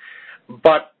things,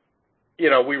 but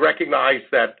we recognize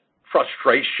that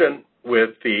frustration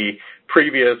with the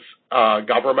previous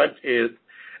government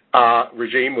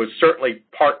regime was certainly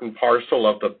part and parcel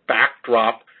of the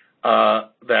backdrop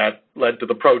that led to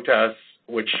the protests,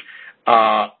 which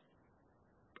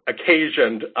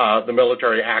occasioned the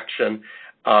military action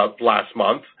last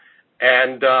month.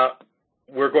 And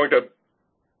we're going to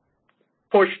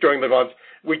push during the months.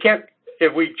 We can't,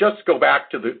 if we just go back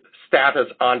to the status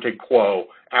ante quo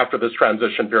after this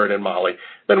transition period in Mali,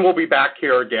 then we'll be back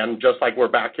here again, just like we're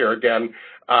back here again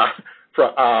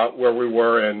where we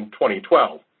were in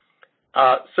 2012.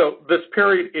 So this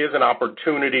period is an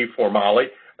opportunity for Mali.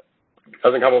 It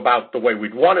doesn't come about the way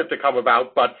we'd want it to come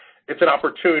about, but it's an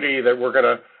opportunity that we're going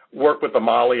to work with the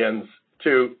Malians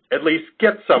to at least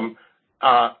get some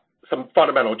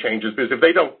fundamental changes, because if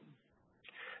they don't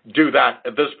do that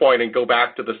at this point and go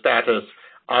back to the status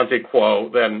ante quo,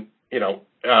 then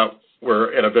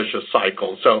we're in a vicious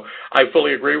cycle. So I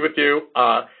fully agree with you.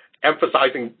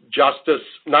 Emphasizing justice,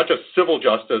 not just civil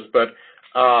justice, but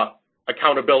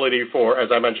accountability for, as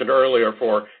I mentioned earlier,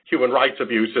 for human rights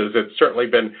abuses. It's certainly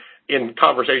been in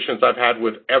conversations I've had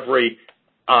with every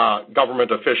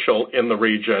government official in the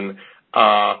region,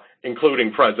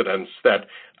 including presidents, that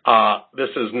this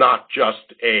is not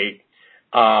just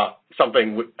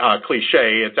something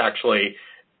cliche. It's actually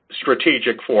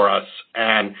strategic for us,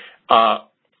 and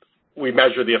we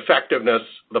measure the effectiveness,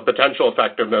 the potential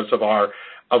effectiveness of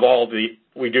all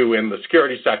we do in the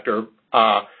security sector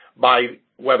by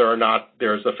whether or not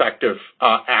there's effective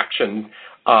action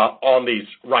on these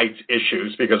rights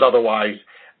issues, because otherwise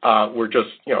we're just,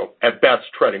 at best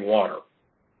treading water.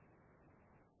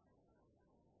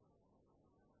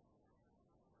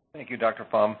 Thank you, Dr.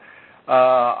 Pham.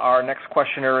 Our next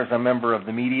questioner is a member of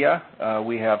the media.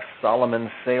 We have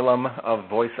Solomon Salem of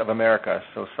Voice of America.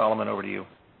 So, Solomon, over to you.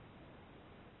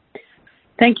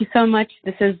 Thank you so much.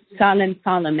 This is Solomon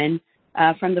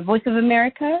from the Voice of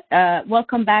America.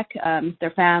 Welcome back,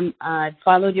 Mr. Pham. I've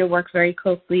followed your work very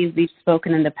closely. We've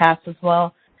spoken in the past as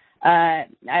well. I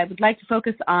would like to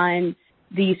focus on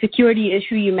the security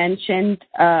issue you mentioned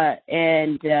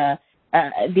and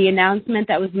the announcement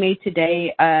that was made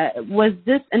today. Was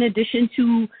this in addition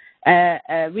to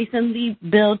recently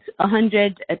built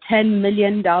 $110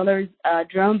 million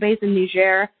drone base in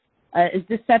Niger? Is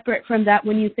this separate from that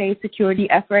when you say security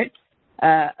efforts?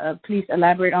 Please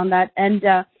elaborate on that. And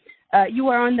you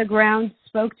were on the ground,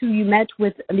 you met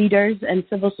with leaders and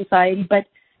civil society, but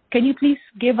can you please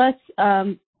give us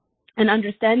an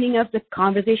understanding of the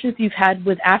conversations you've had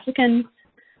with African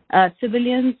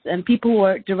civilians and people who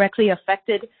are directly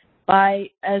affected by,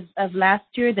 as of last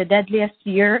year, the deadliest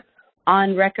year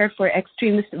on record for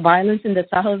extremist violence in the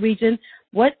Sahel region?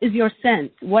 What is your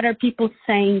sense? What are people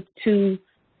saying to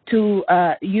to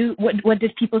you? What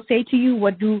did people say to you?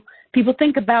 What do people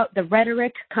think about the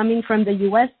rhetoric coming from the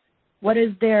U.S.? What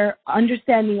is their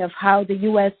understanding of how the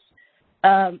U.S.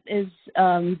 is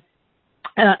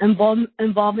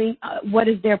involving? What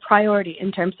is their priority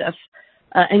in terms of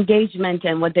engagement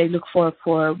and what they look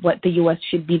for what the U.S.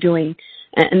 should be doing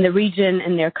in the region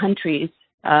and their countries?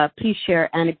 Please share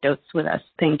anecdotes with us.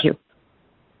 Thank you.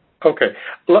 Okay.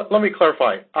 Let me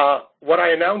clarify. What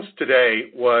I announced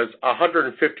today was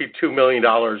 $152 million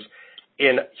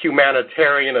in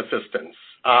humanitarian assistance.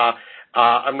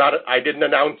 I didn't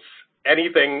announce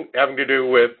anything having to do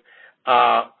with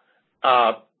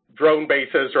drone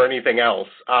bases or anything else.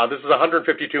 This is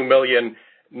 $152 million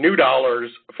new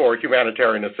dollars for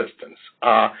humanitarian assistance.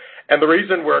 And the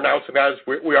reason we're announcing that is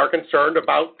we are concerned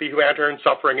about the humanitarian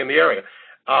suffering in the area.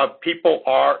 People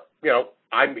are,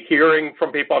 I'm hearing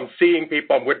from people, I'm seeing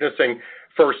people, I'm witnessing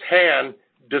firsthand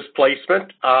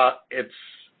displacement. It's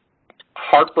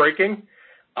heartbreaking.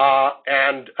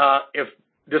 And if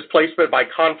displacement by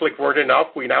conflict weren't enough,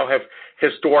 we now have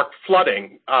historic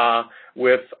flooding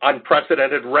with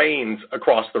unprecedented rains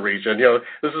across the region.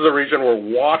 This is a region where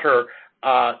water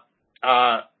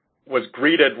was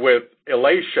greeted with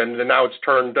elation, and now it's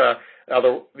turned the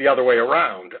other way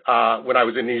around. When I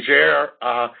was in Niger,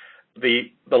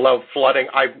 the level of flooding,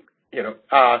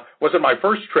 wasn't my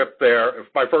first trip there,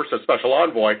 my first as special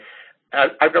envoy,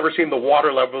 and I've never seen the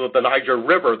water level of the Niger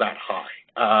River that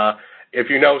high. If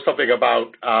you know something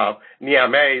about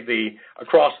Niamey,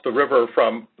 across the river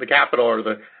from the capital are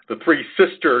the Three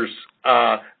Sisters,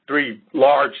 three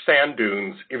large sand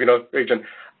dunes, if you know the region.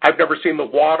 I've never seen the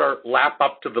water lap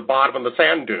up to the bottom of the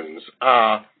sand dunes.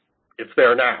 It's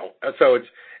there now. So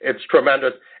it's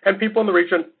tremendous. And people in the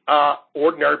region,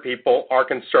 ordinary people, are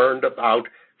concerned about,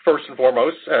 first and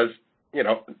foremost, as,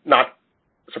 not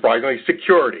surprisingly,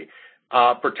 security,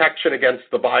 protection against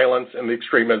the violence and the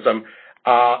extremism,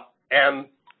 and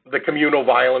the communal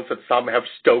violence that some have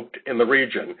stoked in the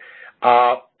region,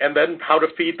 and then how to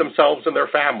feed themselves and their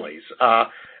families.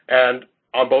 And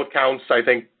on both counts, I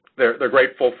think they're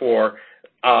grateful for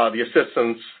the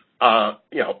assistance,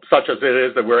 such as it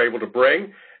is that we're able to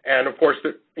bring. And of course,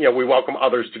 we welcome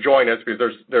others to join us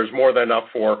because there's more than enough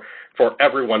for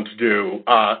everyone to do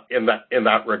in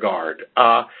that regard.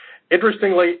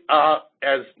 Interestingly,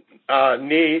 as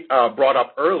Nee brought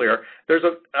up earlier, this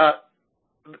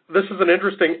is an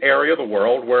interesting area of the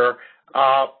world where,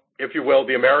 if you will,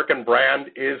 the American brand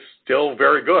is still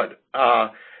very good.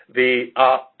 The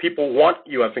people want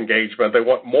U.S. engagement. They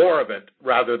want more of it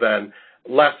rather than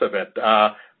less of it.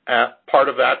 Part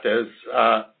of that is,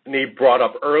 Nee brought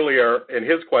up earlier in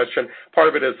his question, part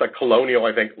of it is a colonial,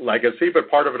 I think, legacy, but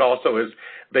part of it also is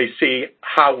they see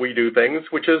how we do things,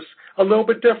 which is a little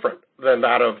bit different than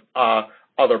that of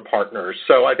other partners.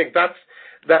 So I think that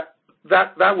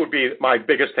would be my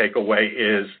biggest takeaway,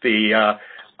 is the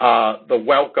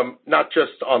welcome, not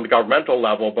just on the governmental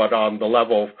level, but on the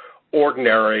level of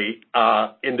ordinary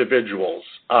individuals.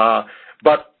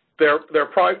 But they're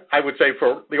probably, I would say,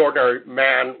 for the ordinary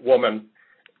man, woman,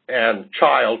 and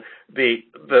child, the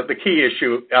key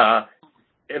issue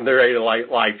in their daily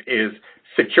life is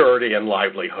security and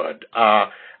livelihood.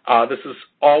 This has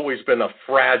always been a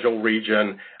fragile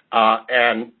region,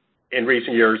 and in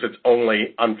recent years, it's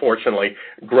only, unfortunately,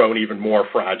 grown even more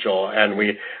fragile, and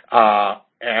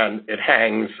it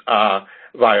hangs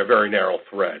by a very narrow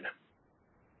thread.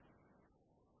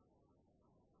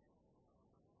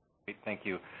 Great, thank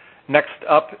you. Next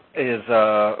up is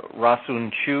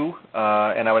Rasun Chu,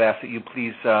 and I would ask that you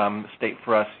please state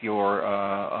for us your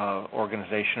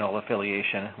organizational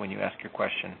affiliation when you ask your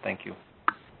question. Thank you.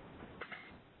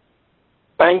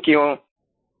 Thank you.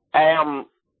 I am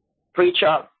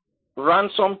Preacher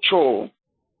Ransom Cho,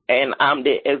 and I'm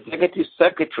the Executive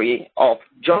Secretary of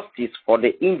Justice for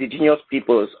the Indigenous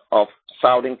Peoples of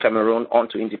Southern Cameroon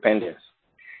unto Independence.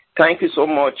 Thank you so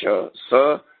much,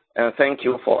 sir, and thank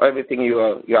you for everything you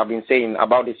have been saying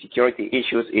about the security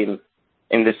issues in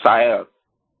the Sahel.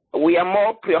 We are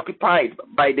more preoccupied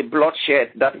by the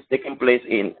bloodshed that is taking place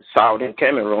in Southern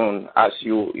Cameroon, as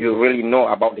you really know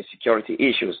about the security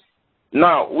issues.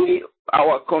 Now,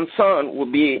 our concern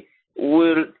would be,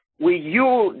 will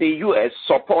you, the U.S.,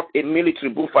 support a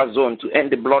military buffer zone to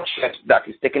end the bloodshed that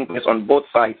is taking place on both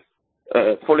sides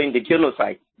following the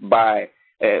genocide by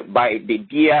the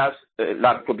DS,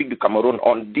 La République du Cameroon,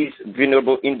 on these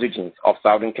vulnerable indigents of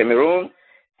Southern Cameroon?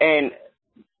 And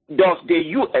does the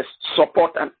U.S.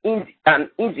 support an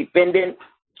independent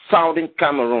Southern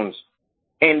Cameroon?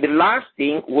 And the last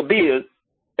thing will be,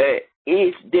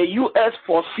 is the U.S.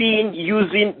 foreseeing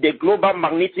using the Global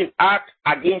Magnitsky Act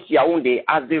against Yaoundé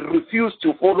as they refuse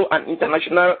to follow an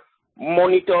international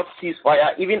monitor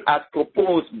ceasefire, even as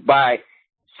proposed by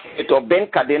Senator Ben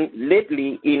Cardin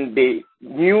lately in the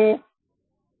new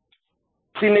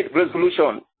Senate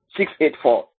Resolution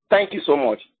 684? Thank you so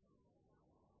much.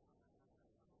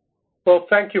 Well,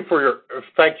 thank you for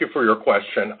your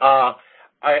question.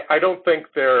 I don't think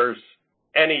there's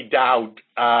any doubt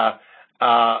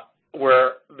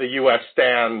where the U.S.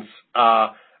 stands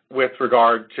with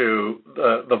regard to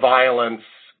the violence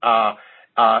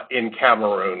in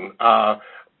Cameroon.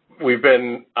 We've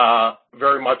been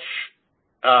very much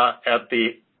at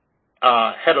the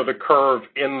head of the curve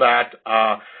in that.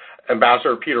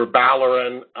 Ambassador Peter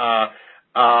Ballerin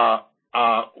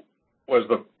was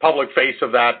the public face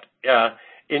of that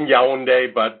in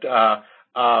Yaoundé, but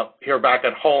here back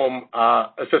at home,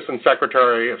 Assistant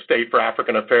Secretary of State for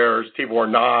African Affairs, Tibor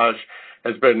Nagy,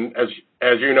 has been,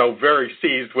 as you know, very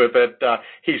seized with it.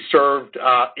 He served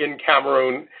in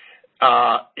Cameroon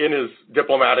in his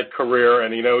diplomatic career,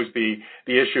 and he knows the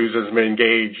issues, has been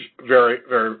engaged very,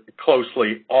 very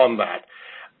closely on that.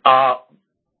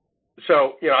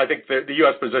 So, I think the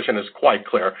U.S. position is quite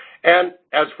clear. And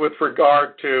as with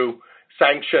regard to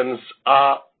sanctions,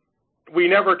 we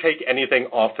never take anything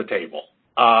off the table.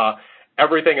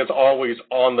 Everything is always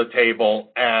on the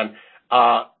table, and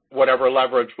whatever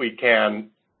leverage we can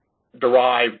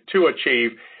derive to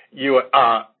achieve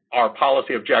our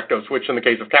policy objectives, which in the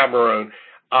case of Cameroon,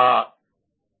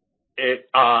 it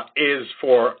is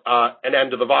for an end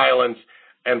to the violence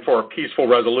and for a peaceful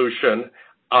resolution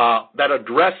that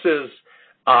addresses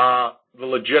the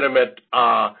legitimate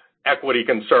equity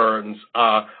concerns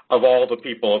of all the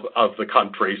people of the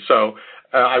country. So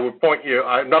I would point you,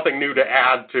 I have nothing new to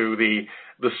add to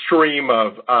the stream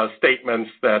of statements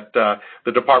that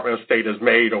the Department of State has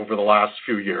made over the last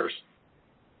few years.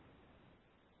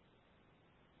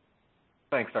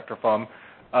 Thanks, Dr. Pham.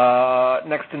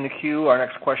 Next in the queue, our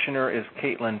next questioner is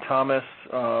Caitlin Thomas,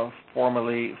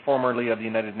 formerly of the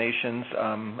United Nations.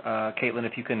 Caitlin,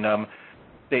 if you can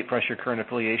state for us your current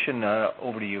affiliation,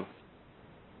 over to you.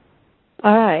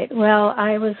 All right. Well,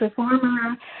 I was a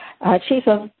former Chief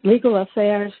of Legal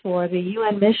Affairs for the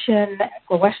UN Mission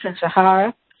for Western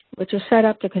Sahara, which was set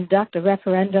up to conduct a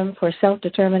referendum for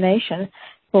self-determination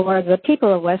for the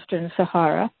people of Western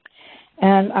Sahara.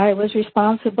 And I was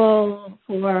responsible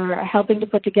for helping to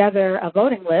put together a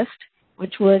voting list,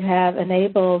 which would have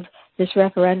enabled this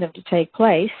referendum to take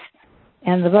place.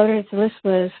 And the voters list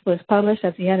was published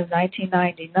at the end of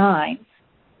 1999.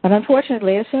 But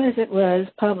unfortunately, as soon as it was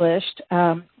published,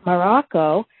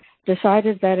 Morocco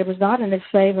decided that it was not in its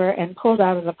favor and pulled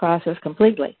out of the process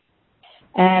completely.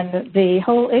 And the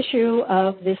whole issue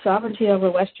of the sovereignty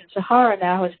over Western Sahara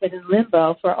now has been in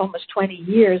limbo for almost 20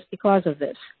 years because of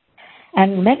this.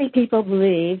 And many people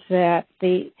believe that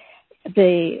the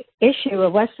issue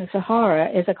of Western Sahara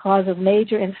is a cause of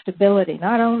major instability,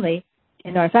 not only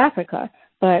in North Africa,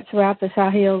 but throughout the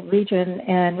Sahel region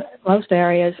and most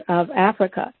areas of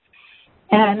Africa.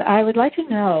 And I would like to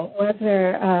know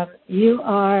whether you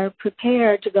are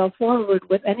prepared to go forward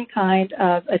with any kind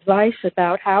of advice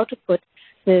about how to put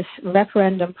this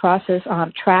referendum process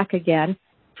on track again,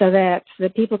 so that the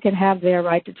people can have their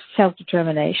right to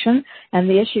self-determination and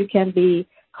the issue can be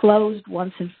closed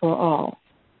once and for all.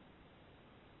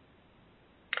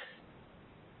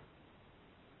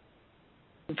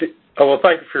 Well,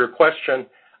 thank you for your question.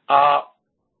 I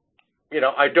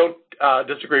don't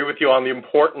disagree with you on the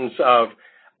importance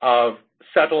of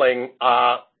settling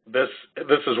this.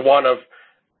 This is one of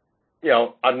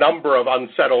a number of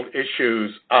unsettled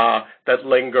issues that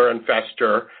linger and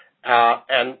fester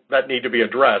and that need to be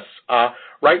addressed.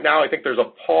 Right now, I think there's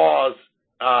a pause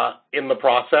in the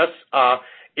process,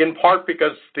 in part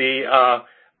because the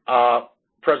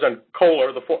President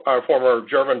Kohler, our former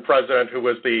German president, who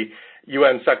was the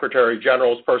UN Secretary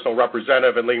General's personal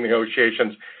representative in leading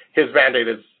negotiations, his mandate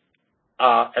is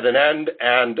at an end,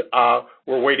 and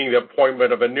we're waiting the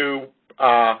appointment of a new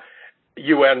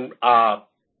UN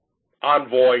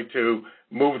envoy to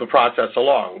move the process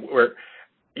along.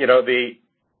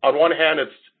 On one hand,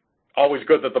 it's always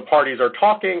good that the parties are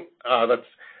talking. That's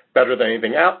better than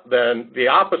anything else, than the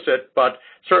opposite. But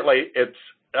certainly, it's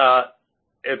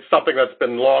something that's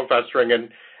been long festering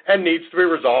and needs to be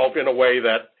resolved in a way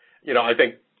that I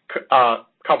think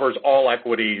covers all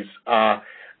equities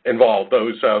involved.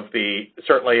 Those of the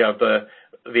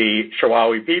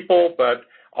Shawawi people, but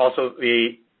also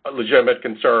the legitimate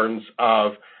concerns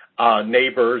of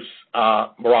neighbors,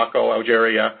 Morocco,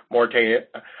 Algeria, Mauritania,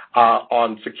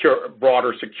 on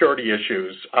broader security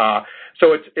issues.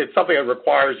 So it's something that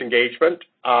requires engagement,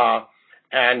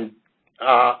 and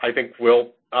I think we'll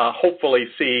hopefully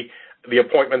see the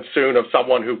appointment soon of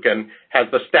someone who has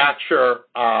the stature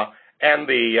and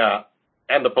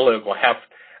the political heft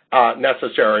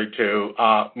necessary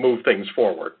to move things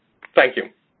forward. Thank you.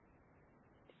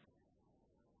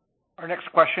 Our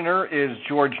next questioner is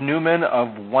George Newman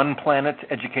of One Planet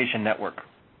Education Network.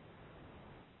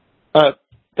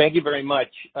 Thank you very much.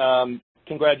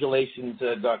 Congratulations,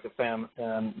 Dr. Pham.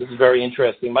 This is very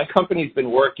interesting. My company's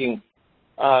been working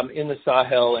in the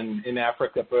Sahel and in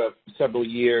Africa for several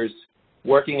years,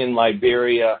 working in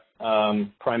Liberia,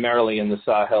 primarily in the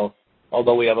Sahel,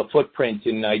 although we have a footprint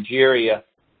in Nigeria.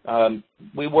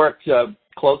 We worked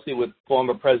closely with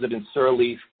former President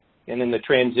Sirleaf, and in the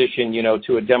transition,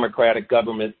 to a democratic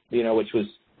government, which was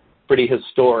pretty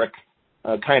historic,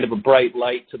 kind of a bright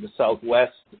light to the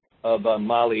southwest of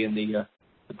Mali and the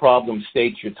problem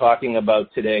states you're talking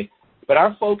about today. But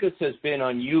our focus has been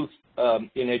on youth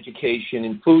in education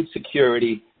and food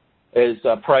security as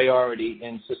a priority,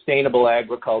 and sustainable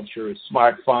agriculture,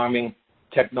 smart farming,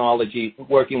 technology,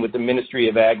 working with the Ministry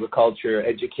of Agriculture,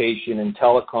 Education, and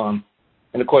Telecom.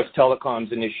 And, of course,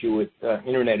 telecom's an issue with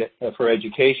Internet for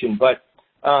education. But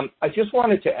I just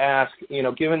wanted to ask,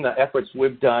 given the efforts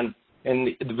we've done and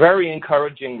the very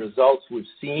encouraging results we've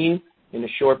seen in a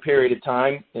short period of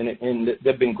time, and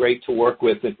they've been great to work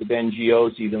with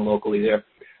NGOs even locally there,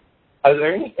 are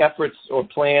there any efforts or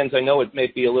plans, I know it may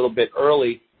be a little bit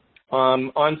early,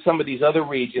 on some of these other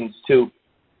regions to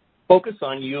focus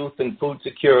on youth and food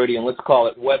security, and let's call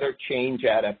it weather change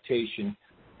adaptation,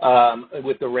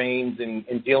 with the rains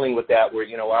and dealing with that? We're,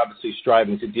 obviously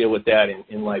striving to deal with that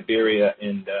in Liberia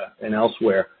and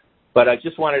elsewhere. But I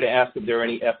just wanted to ask if there are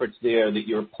any efforts there that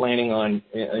you're planning on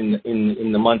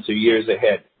in the months or years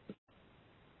ahead.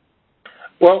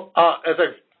 Well, as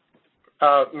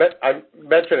I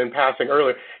mentioned in passing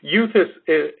earlier,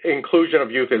 inclusion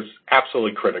of youth is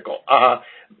absolutely critical.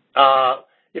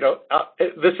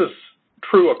 This is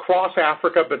true across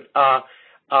Africa, but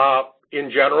in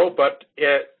general, but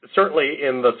certainly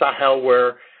in the Sahel,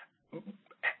 where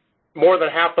more than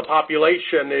half the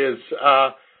population is,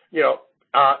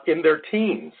 in their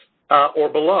teens or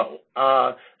below.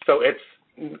 So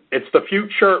it's the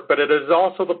future, but it is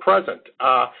also the present.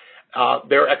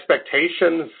 Their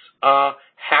expectations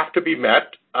have to be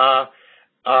met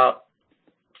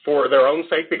for their own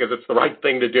sake, because it's the right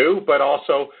thing to do, but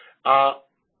also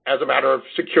as a matter of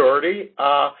security,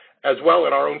 as well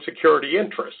in our own security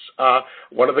interests.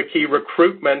 One of the key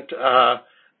recruitment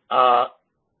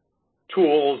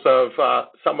tools of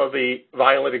some of the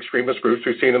violent extremist groups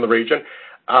we've seen in the region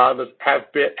has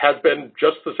been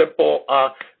just the simple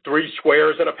 3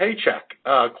 squares and a paycheck,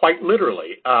 quite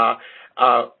literally.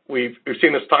 We've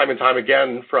seen this time and time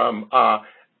again from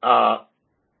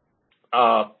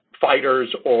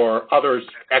fighters or others,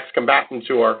 ex-combatants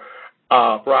who are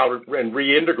brought and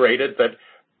reintegrated, that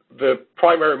the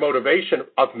primary motivation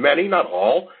of many, not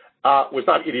all, was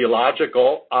not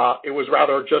ideological. It was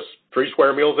rather just 3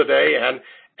 square meals a day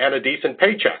and a decent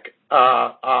paycheck,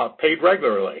 paid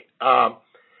regularly.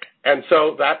 And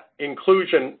so that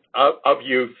inclusion of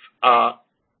youth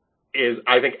is,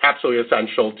 I think, absolutely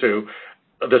essential to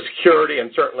the security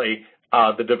and certainly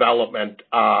the development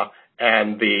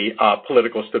and the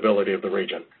political stability of the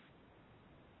region.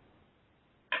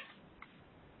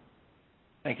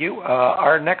 Thank you.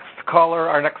 Our next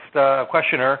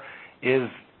questioner is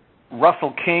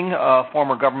Russell King, a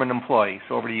former government employee.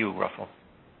 So over to you, Russell.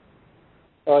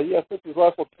 Yes, this is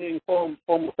Russell King,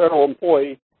 former federal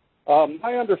employee.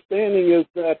 My understanding is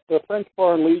that the French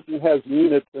Foreign Legion has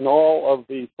units in all of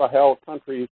the Sahel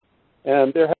countries,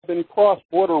 and there have been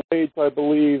cross-border raids, I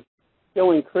believe,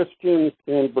 killing Christians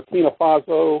in Burkina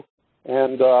Faso,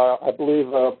 and I believe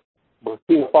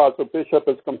Burkina Faso bishop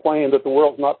has complained that the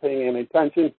world's not paying any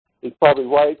attention. He's probably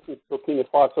right, since Burkina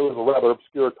Faso is a rather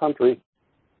obscure country.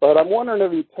 But I'm wondering,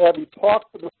 have you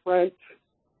talked to the French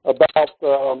about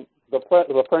the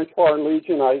French Foreign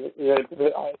Legion? I think they have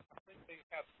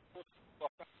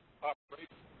operations.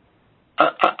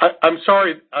 I'm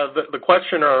sorry, the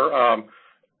questioner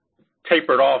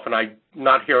tapered off, and I'm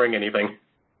not hearing anything.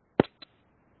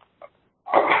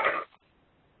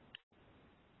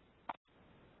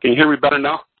 Can you hear me better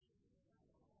now?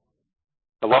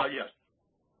 Hello? Yes.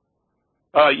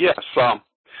 Yes.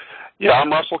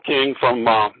 I'm Russell King from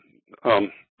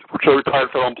retired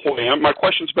federal employee. My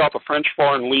question's about the French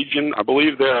Foreign Legion. I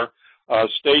believe they're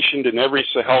stationed in every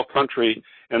Sahel country,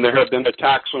 and there have been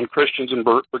attacks on Christians in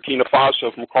Burkina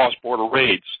Faso from cross-border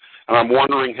raids. And I'm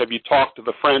wondering, have you talked to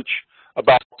the French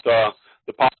about the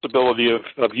possibility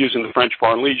of using the French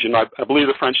Foreign Legion? I believe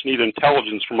the French need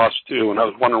intelligence from us, too, and I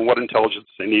was wondering what intelligence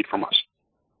they need from us.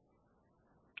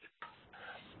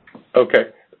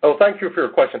 Okay. Oh, thank you for your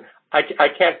question. I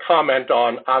can't comment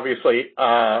on, obviously,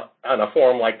 on a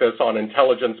forum like this on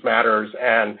intelligence matters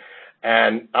and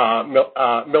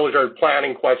military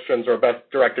planning questions are best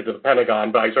directed to the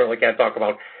Pentagon, but I certainly can't talk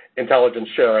about intelligence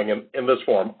sharing in this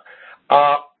forum.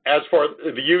 As for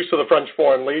the use of the French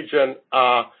Foreign Legion,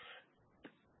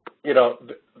 they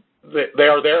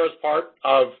are there as part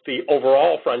of the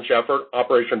overall French effort,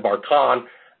 Operation Barkhane,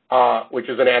 which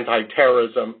is an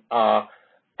anti-terrorism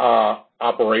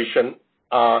operation,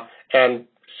 and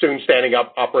soon standing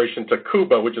up Operation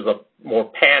Takuba, which is a more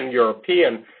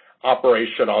pan-European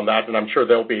operation on that, and I'm sure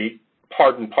they'll be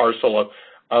part and parcel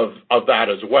of that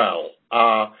as well.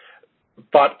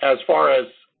 But as far as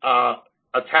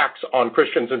attacks on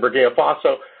Christians in Burkina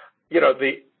Faso,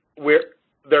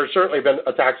 there's certainly been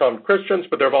attacks on Christians,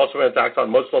 but there have also been attacks on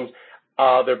Muslims.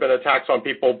 There have been attacks on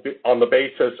people on the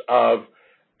basis of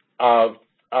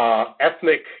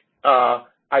ethnic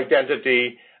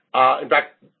identity. In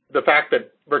fact, the fact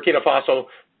that Burkina Faso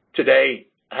today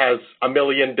has 1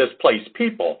 million displaced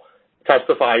people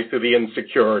testifies to the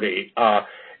insecurity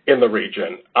in the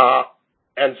region.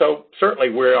 And so certainly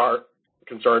we are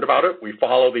concerned about it. We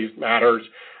follow these matters.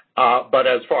 But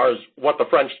as far as what the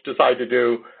French decide to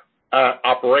do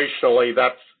operationally,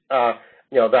 that's a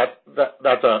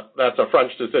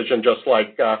French decision, just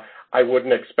like I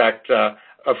wouldn't expect a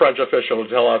French official to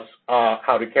tell us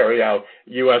how to carry out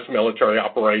U.S. military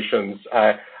operations.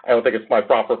 I don't think it's my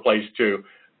proper place to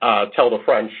tell the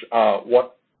French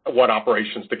what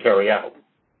operations to carry out.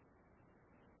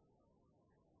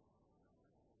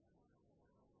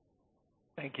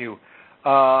 Thank you.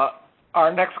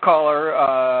 Our next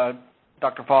caller,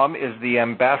 Dr. Pham, is the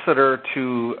ambassador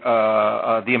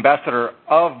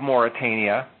of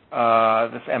Mauritania,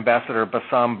 this Ambassador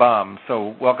Pham.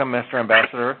 So welcome, Mr.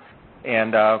 Ambassador,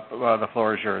 and the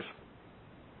floor is yours.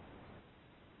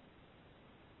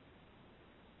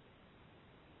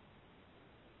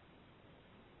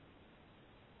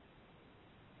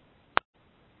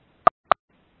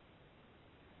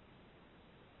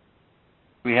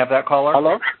 Do we have that caller?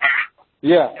 Hello?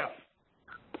 Yeah.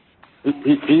 I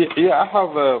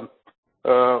have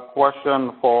a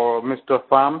question for Mr.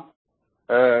 Pham.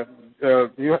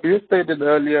 You stated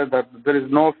earlier that there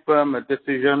is no firm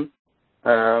decision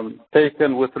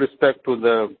taken with respect to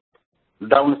the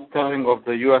downscaling of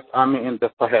the U.S. Army in the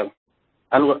Sahel.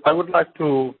 And I would like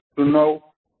to know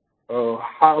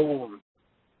how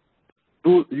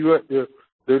do the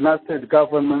United States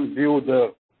government view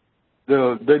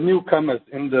the newcomers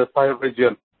in the Sahel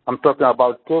region. I'm talking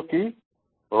about Turkey,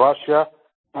 Russia,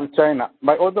 and China.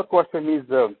 My other question is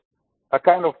a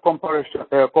kind of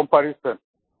comparison.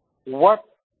 What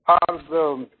are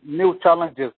the new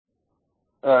challenges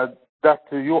that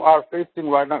you are facing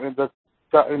right now in the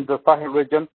Sahel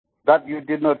region that you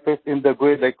did not face in the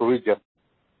Great Lake region?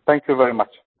 Thank you very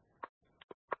much.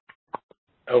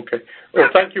 Okay. Well,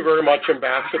 thank you very much,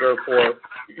 Ambassador, for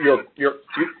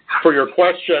your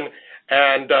question.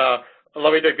 And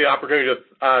let me take the opportunity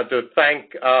to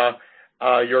thank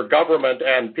your government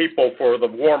and people for the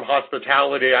warm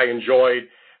hospitality I enjoyed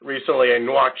recently in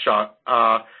Nouakchott.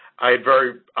 I had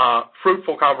very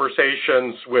fruitful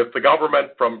conversations with the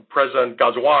government, from President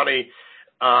Ghazouani,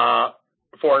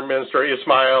 Foreign Minister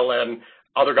Ismail, and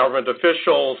other government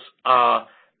officials,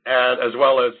 and as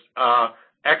well as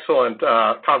excellent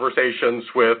conversations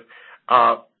with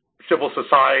civil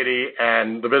society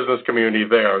and the business community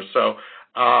there. So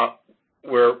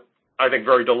we're, I think,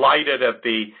 very delighted at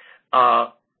the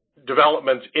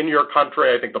developments in your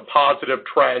country. I think the positive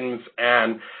trends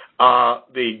and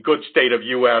the good state of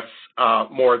U.S.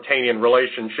 Mauritanian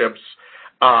relationships,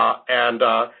 and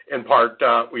in part,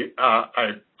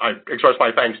 I express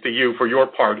my thanks to you for your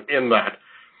part in that.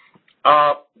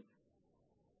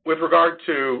 With regard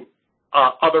to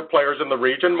other players in the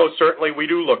region, most certainly we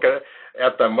do look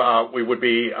at them. We would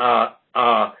be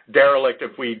derelict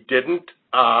if we didn't.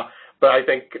 But I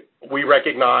think we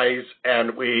recognize,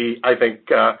 and I think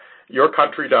your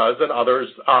country does, and others,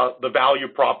 the value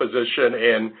proposition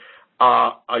in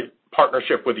a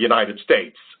partnership with the United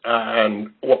States and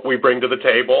what we bring to the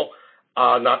table,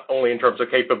 not only in terms of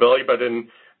capability, but in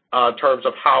terms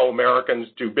of how Americans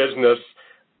do business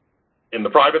in the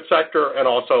private sector and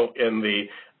also in the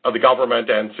government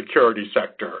and security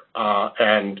sector.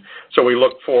 And so we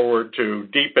look forward to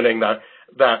deepening that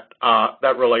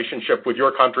relationship with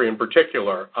your country in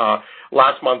particular.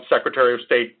 Last month, Secretary of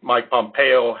State Mike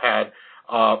Pompeo had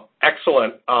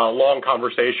excellent long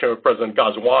conversation with President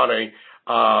Ghazouani,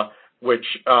 which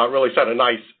really set a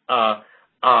nice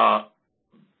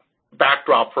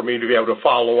backdrop for me to be able to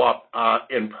follow up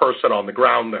in person on the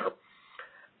ground there.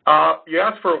 You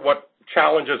asked for what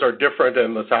challenges are different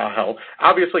in the Sahel.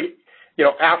 Obviously,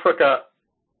 Africa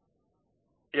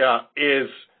is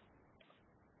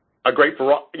a great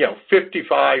variety,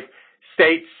 55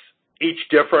 states, each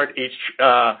different, each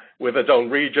with its own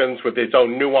regions, with its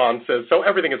own nuances. So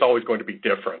everything is always going to be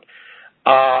different.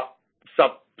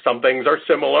 Some things are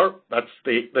similar. That's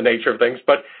the nature of things.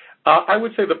 But I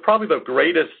would say that probably the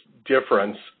greatest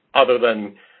difference, other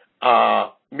than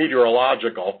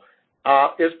meteorological,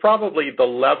 is probably the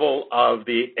level of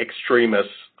the extremist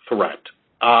threat.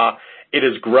 It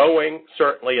is growing,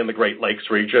 certainly in the Great Lakes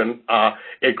region.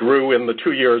 It grew in the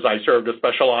 2 years I served as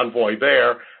special envoy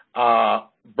there,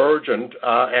 burgeoned,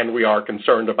 and we are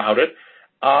concerned about it.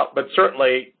 But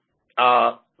certainly,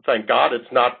 thank God,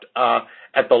 it's not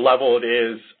at the level it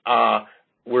is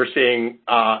we're seeing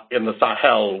in the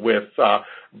Sahel with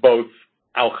both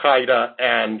Al-Qaeda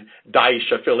and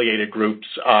Daesh-affiliated groups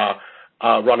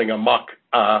running amok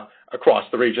across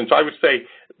the region. So I would say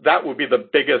that would be the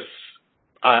biggest,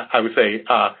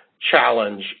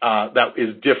 challenge that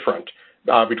is different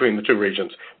between the two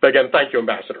regions. But again, thank you,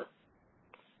 Ambassador.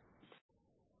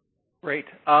 Great.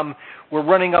 We're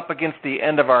running up against the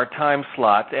end of our time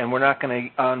slot, and we're not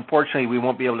going to, unfortunately, we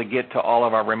won't be able to get to all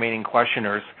of our remaining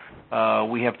questioners.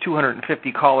 We have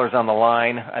 250 callers on the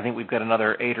line. I think we've got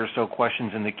another 8 or so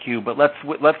questions in the queue, but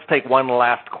let's take one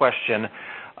last question.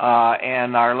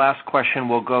 And our last question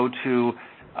will go to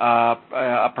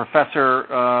a professor.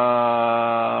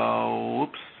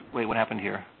 What happened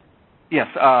here? Yes,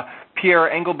 Pierre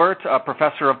Engelbert, a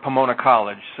professor of Pomona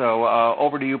College. So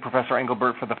over to you, Professor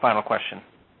Engelbert, for the final question.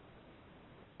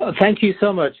 Thank you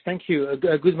so much. Thank you.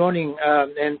 Good morning,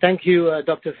 and thank you,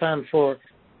 Dr. Pham, for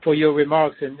your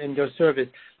remarks and your service.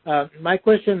 My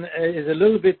question is a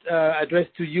little bit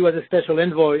addressed to you as a special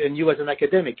envoy and you as an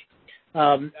academic.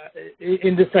 In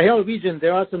the Sahel region,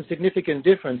 there are some significant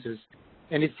differences,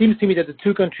 and it seems to me that the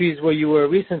two countries where you were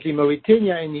recently,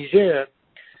 Mauritania and Niger,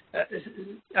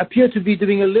 appear to be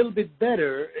doing a little bit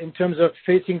better in terms of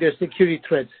facing their security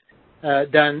threats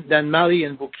than Mali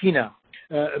and Burkina.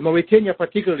 Mauritania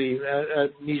particularly,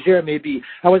 Niger maybe.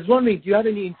 I was wondering, do you have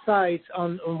any insights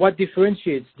on what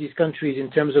differentiates these countries in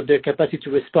terms of their capacity to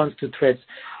respond to threats?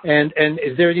 And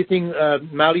is there anything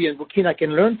Mali and Burkina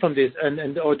can learn from this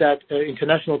or that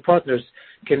international partners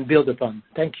can build upon?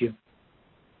 Thank you.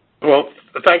 Well,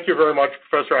 thank you very much,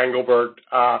 Professor Engelbert.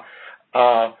 Of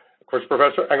course,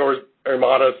 Professor Engelbert is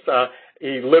modest.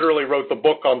 He literally wrote the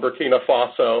book on Burkina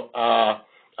Faso,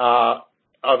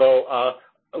 although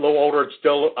a little older, it's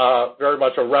still very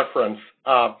much a reference.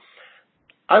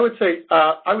 I would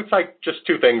cite just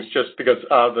two things, just because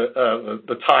of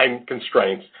the time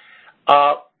constraints.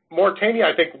 Mauritania,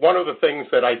 I think one of the things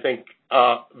that I think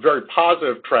very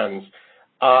positive trends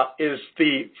is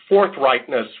the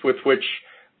forthrightness with which,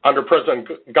 under President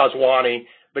Ghazouani,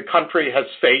 the country has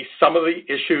faced some of the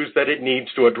issues that it needs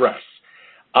to address.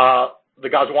 The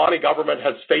Ghazouani government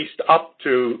has faced up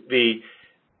to the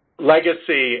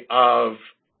legacy of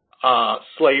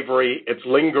slavery, its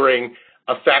lingering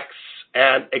effects,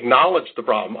 and acknowledged the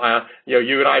problem.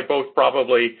 You and I both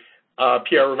probably,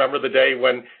 Pierre, remember the day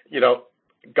when,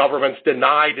 governments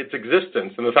denied its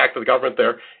existence, and the fact that the government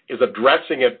there is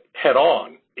addressing it head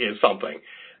on is something.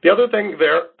 The other thing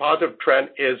there, positive trend,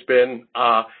 has been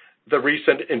the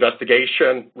recent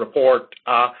investigation report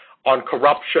on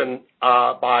corruption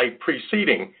by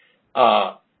preceding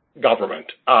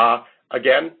government.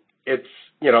 Again, it's,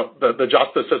 the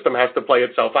justice system has to play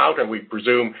itself out, and we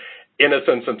presume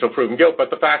innocence until proven guilt. But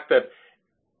the fact that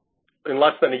in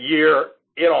less than a year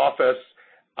in office,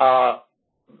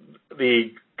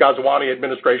 the Ghazouani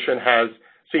administration has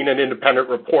seen an independent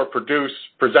report produced,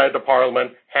 presented to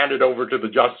Parliament, handed over to the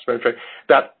Justice Ministry,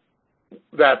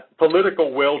 that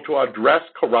political will to address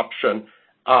corruption,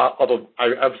 although I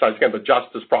emphasize again the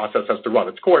justice process has to run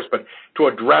its course, but to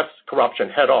address corruption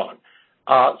head on.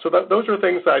 Those are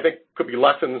things that I think could be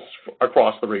lessons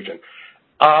across the region.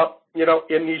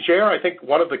 In Niger, I think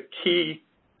one of the key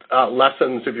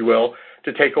lessons, if you will,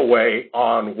 to take away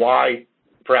on why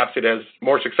perhaps it is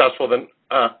more successful than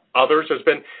others has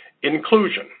been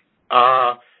inclusion.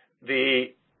 The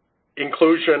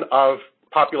inclusion of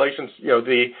populations,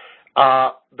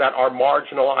 that are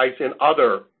marginalized in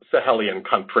other Sahelian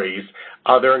countries.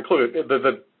 They're included.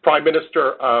 The Prime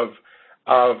Minister of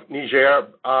Niger,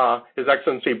 His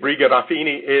Excellency Brigitte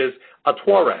Rafini, is a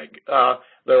Tuareg.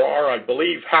 There are, I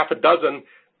believe, half a dozen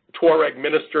Tuareg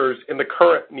ministers in the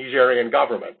current Nigerian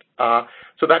government.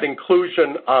 So that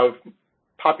inclusion of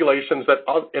populations that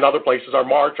in other places are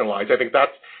marginalized, I think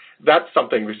that's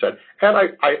something we said. And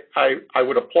I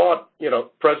would applaud,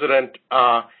 President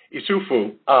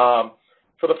Isufu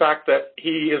for the fact that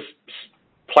he is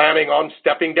planning on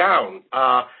stepping down.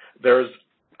 There's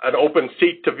an open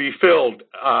seat to be filled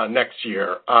next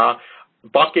year,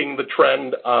 bucking the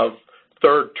trend of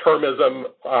third-termism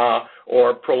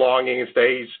or prolonging and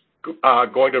say he's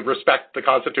going to respect the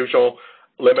constitutional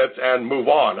limits and move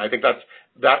on. I think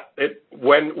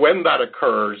when that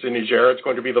occurs in Niger, it's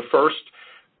going to be the first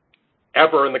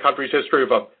ever in the country's history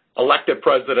of an elected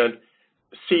president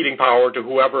ceding power to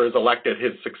whoever is elected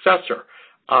his successor.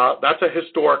 That's a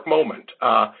historic moment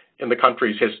in the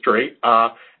country's history,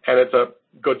 and it's a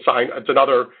good sign. It's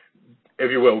another,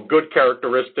 if you will, good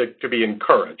characteristic to be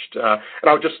encouraged. And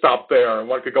I'll just stop there.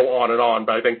 One could go on and on,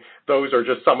 but I think those are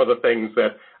just some of the things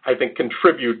that I think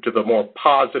contribute to the more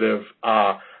positive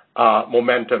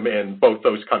momentum in both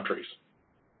those countries.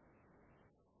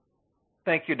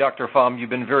 Thank you, Dr. Pham.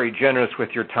 You've been very generous with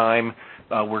your time.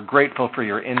 We're grateful for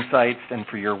your insights and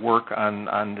for your work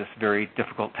on this very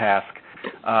difficult task.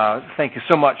 Thank you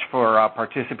so much for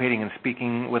participating and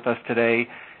speaking with us today.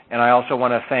 And I also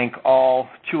want to thank all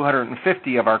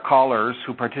 250 of our callers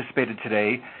who participated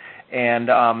today. And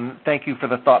thank you for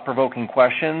the thought-provoking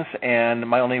questions. And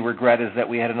my only regret is that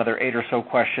we had another 8 or so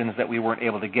questions that we weren't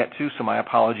able to get to, so my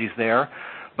apologies there.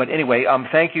 But anyway,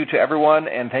 thank you to everyone,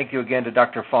 and thank you again to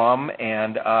Dr. Pham,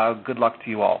 and good luck to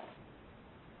you all.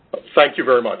 Thank you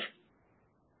very much.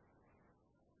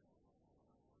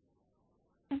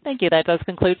 Thank you. That does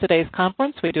conclude today's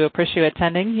conference. We do appreciate you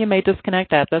attending. You may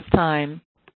disconnect at this time.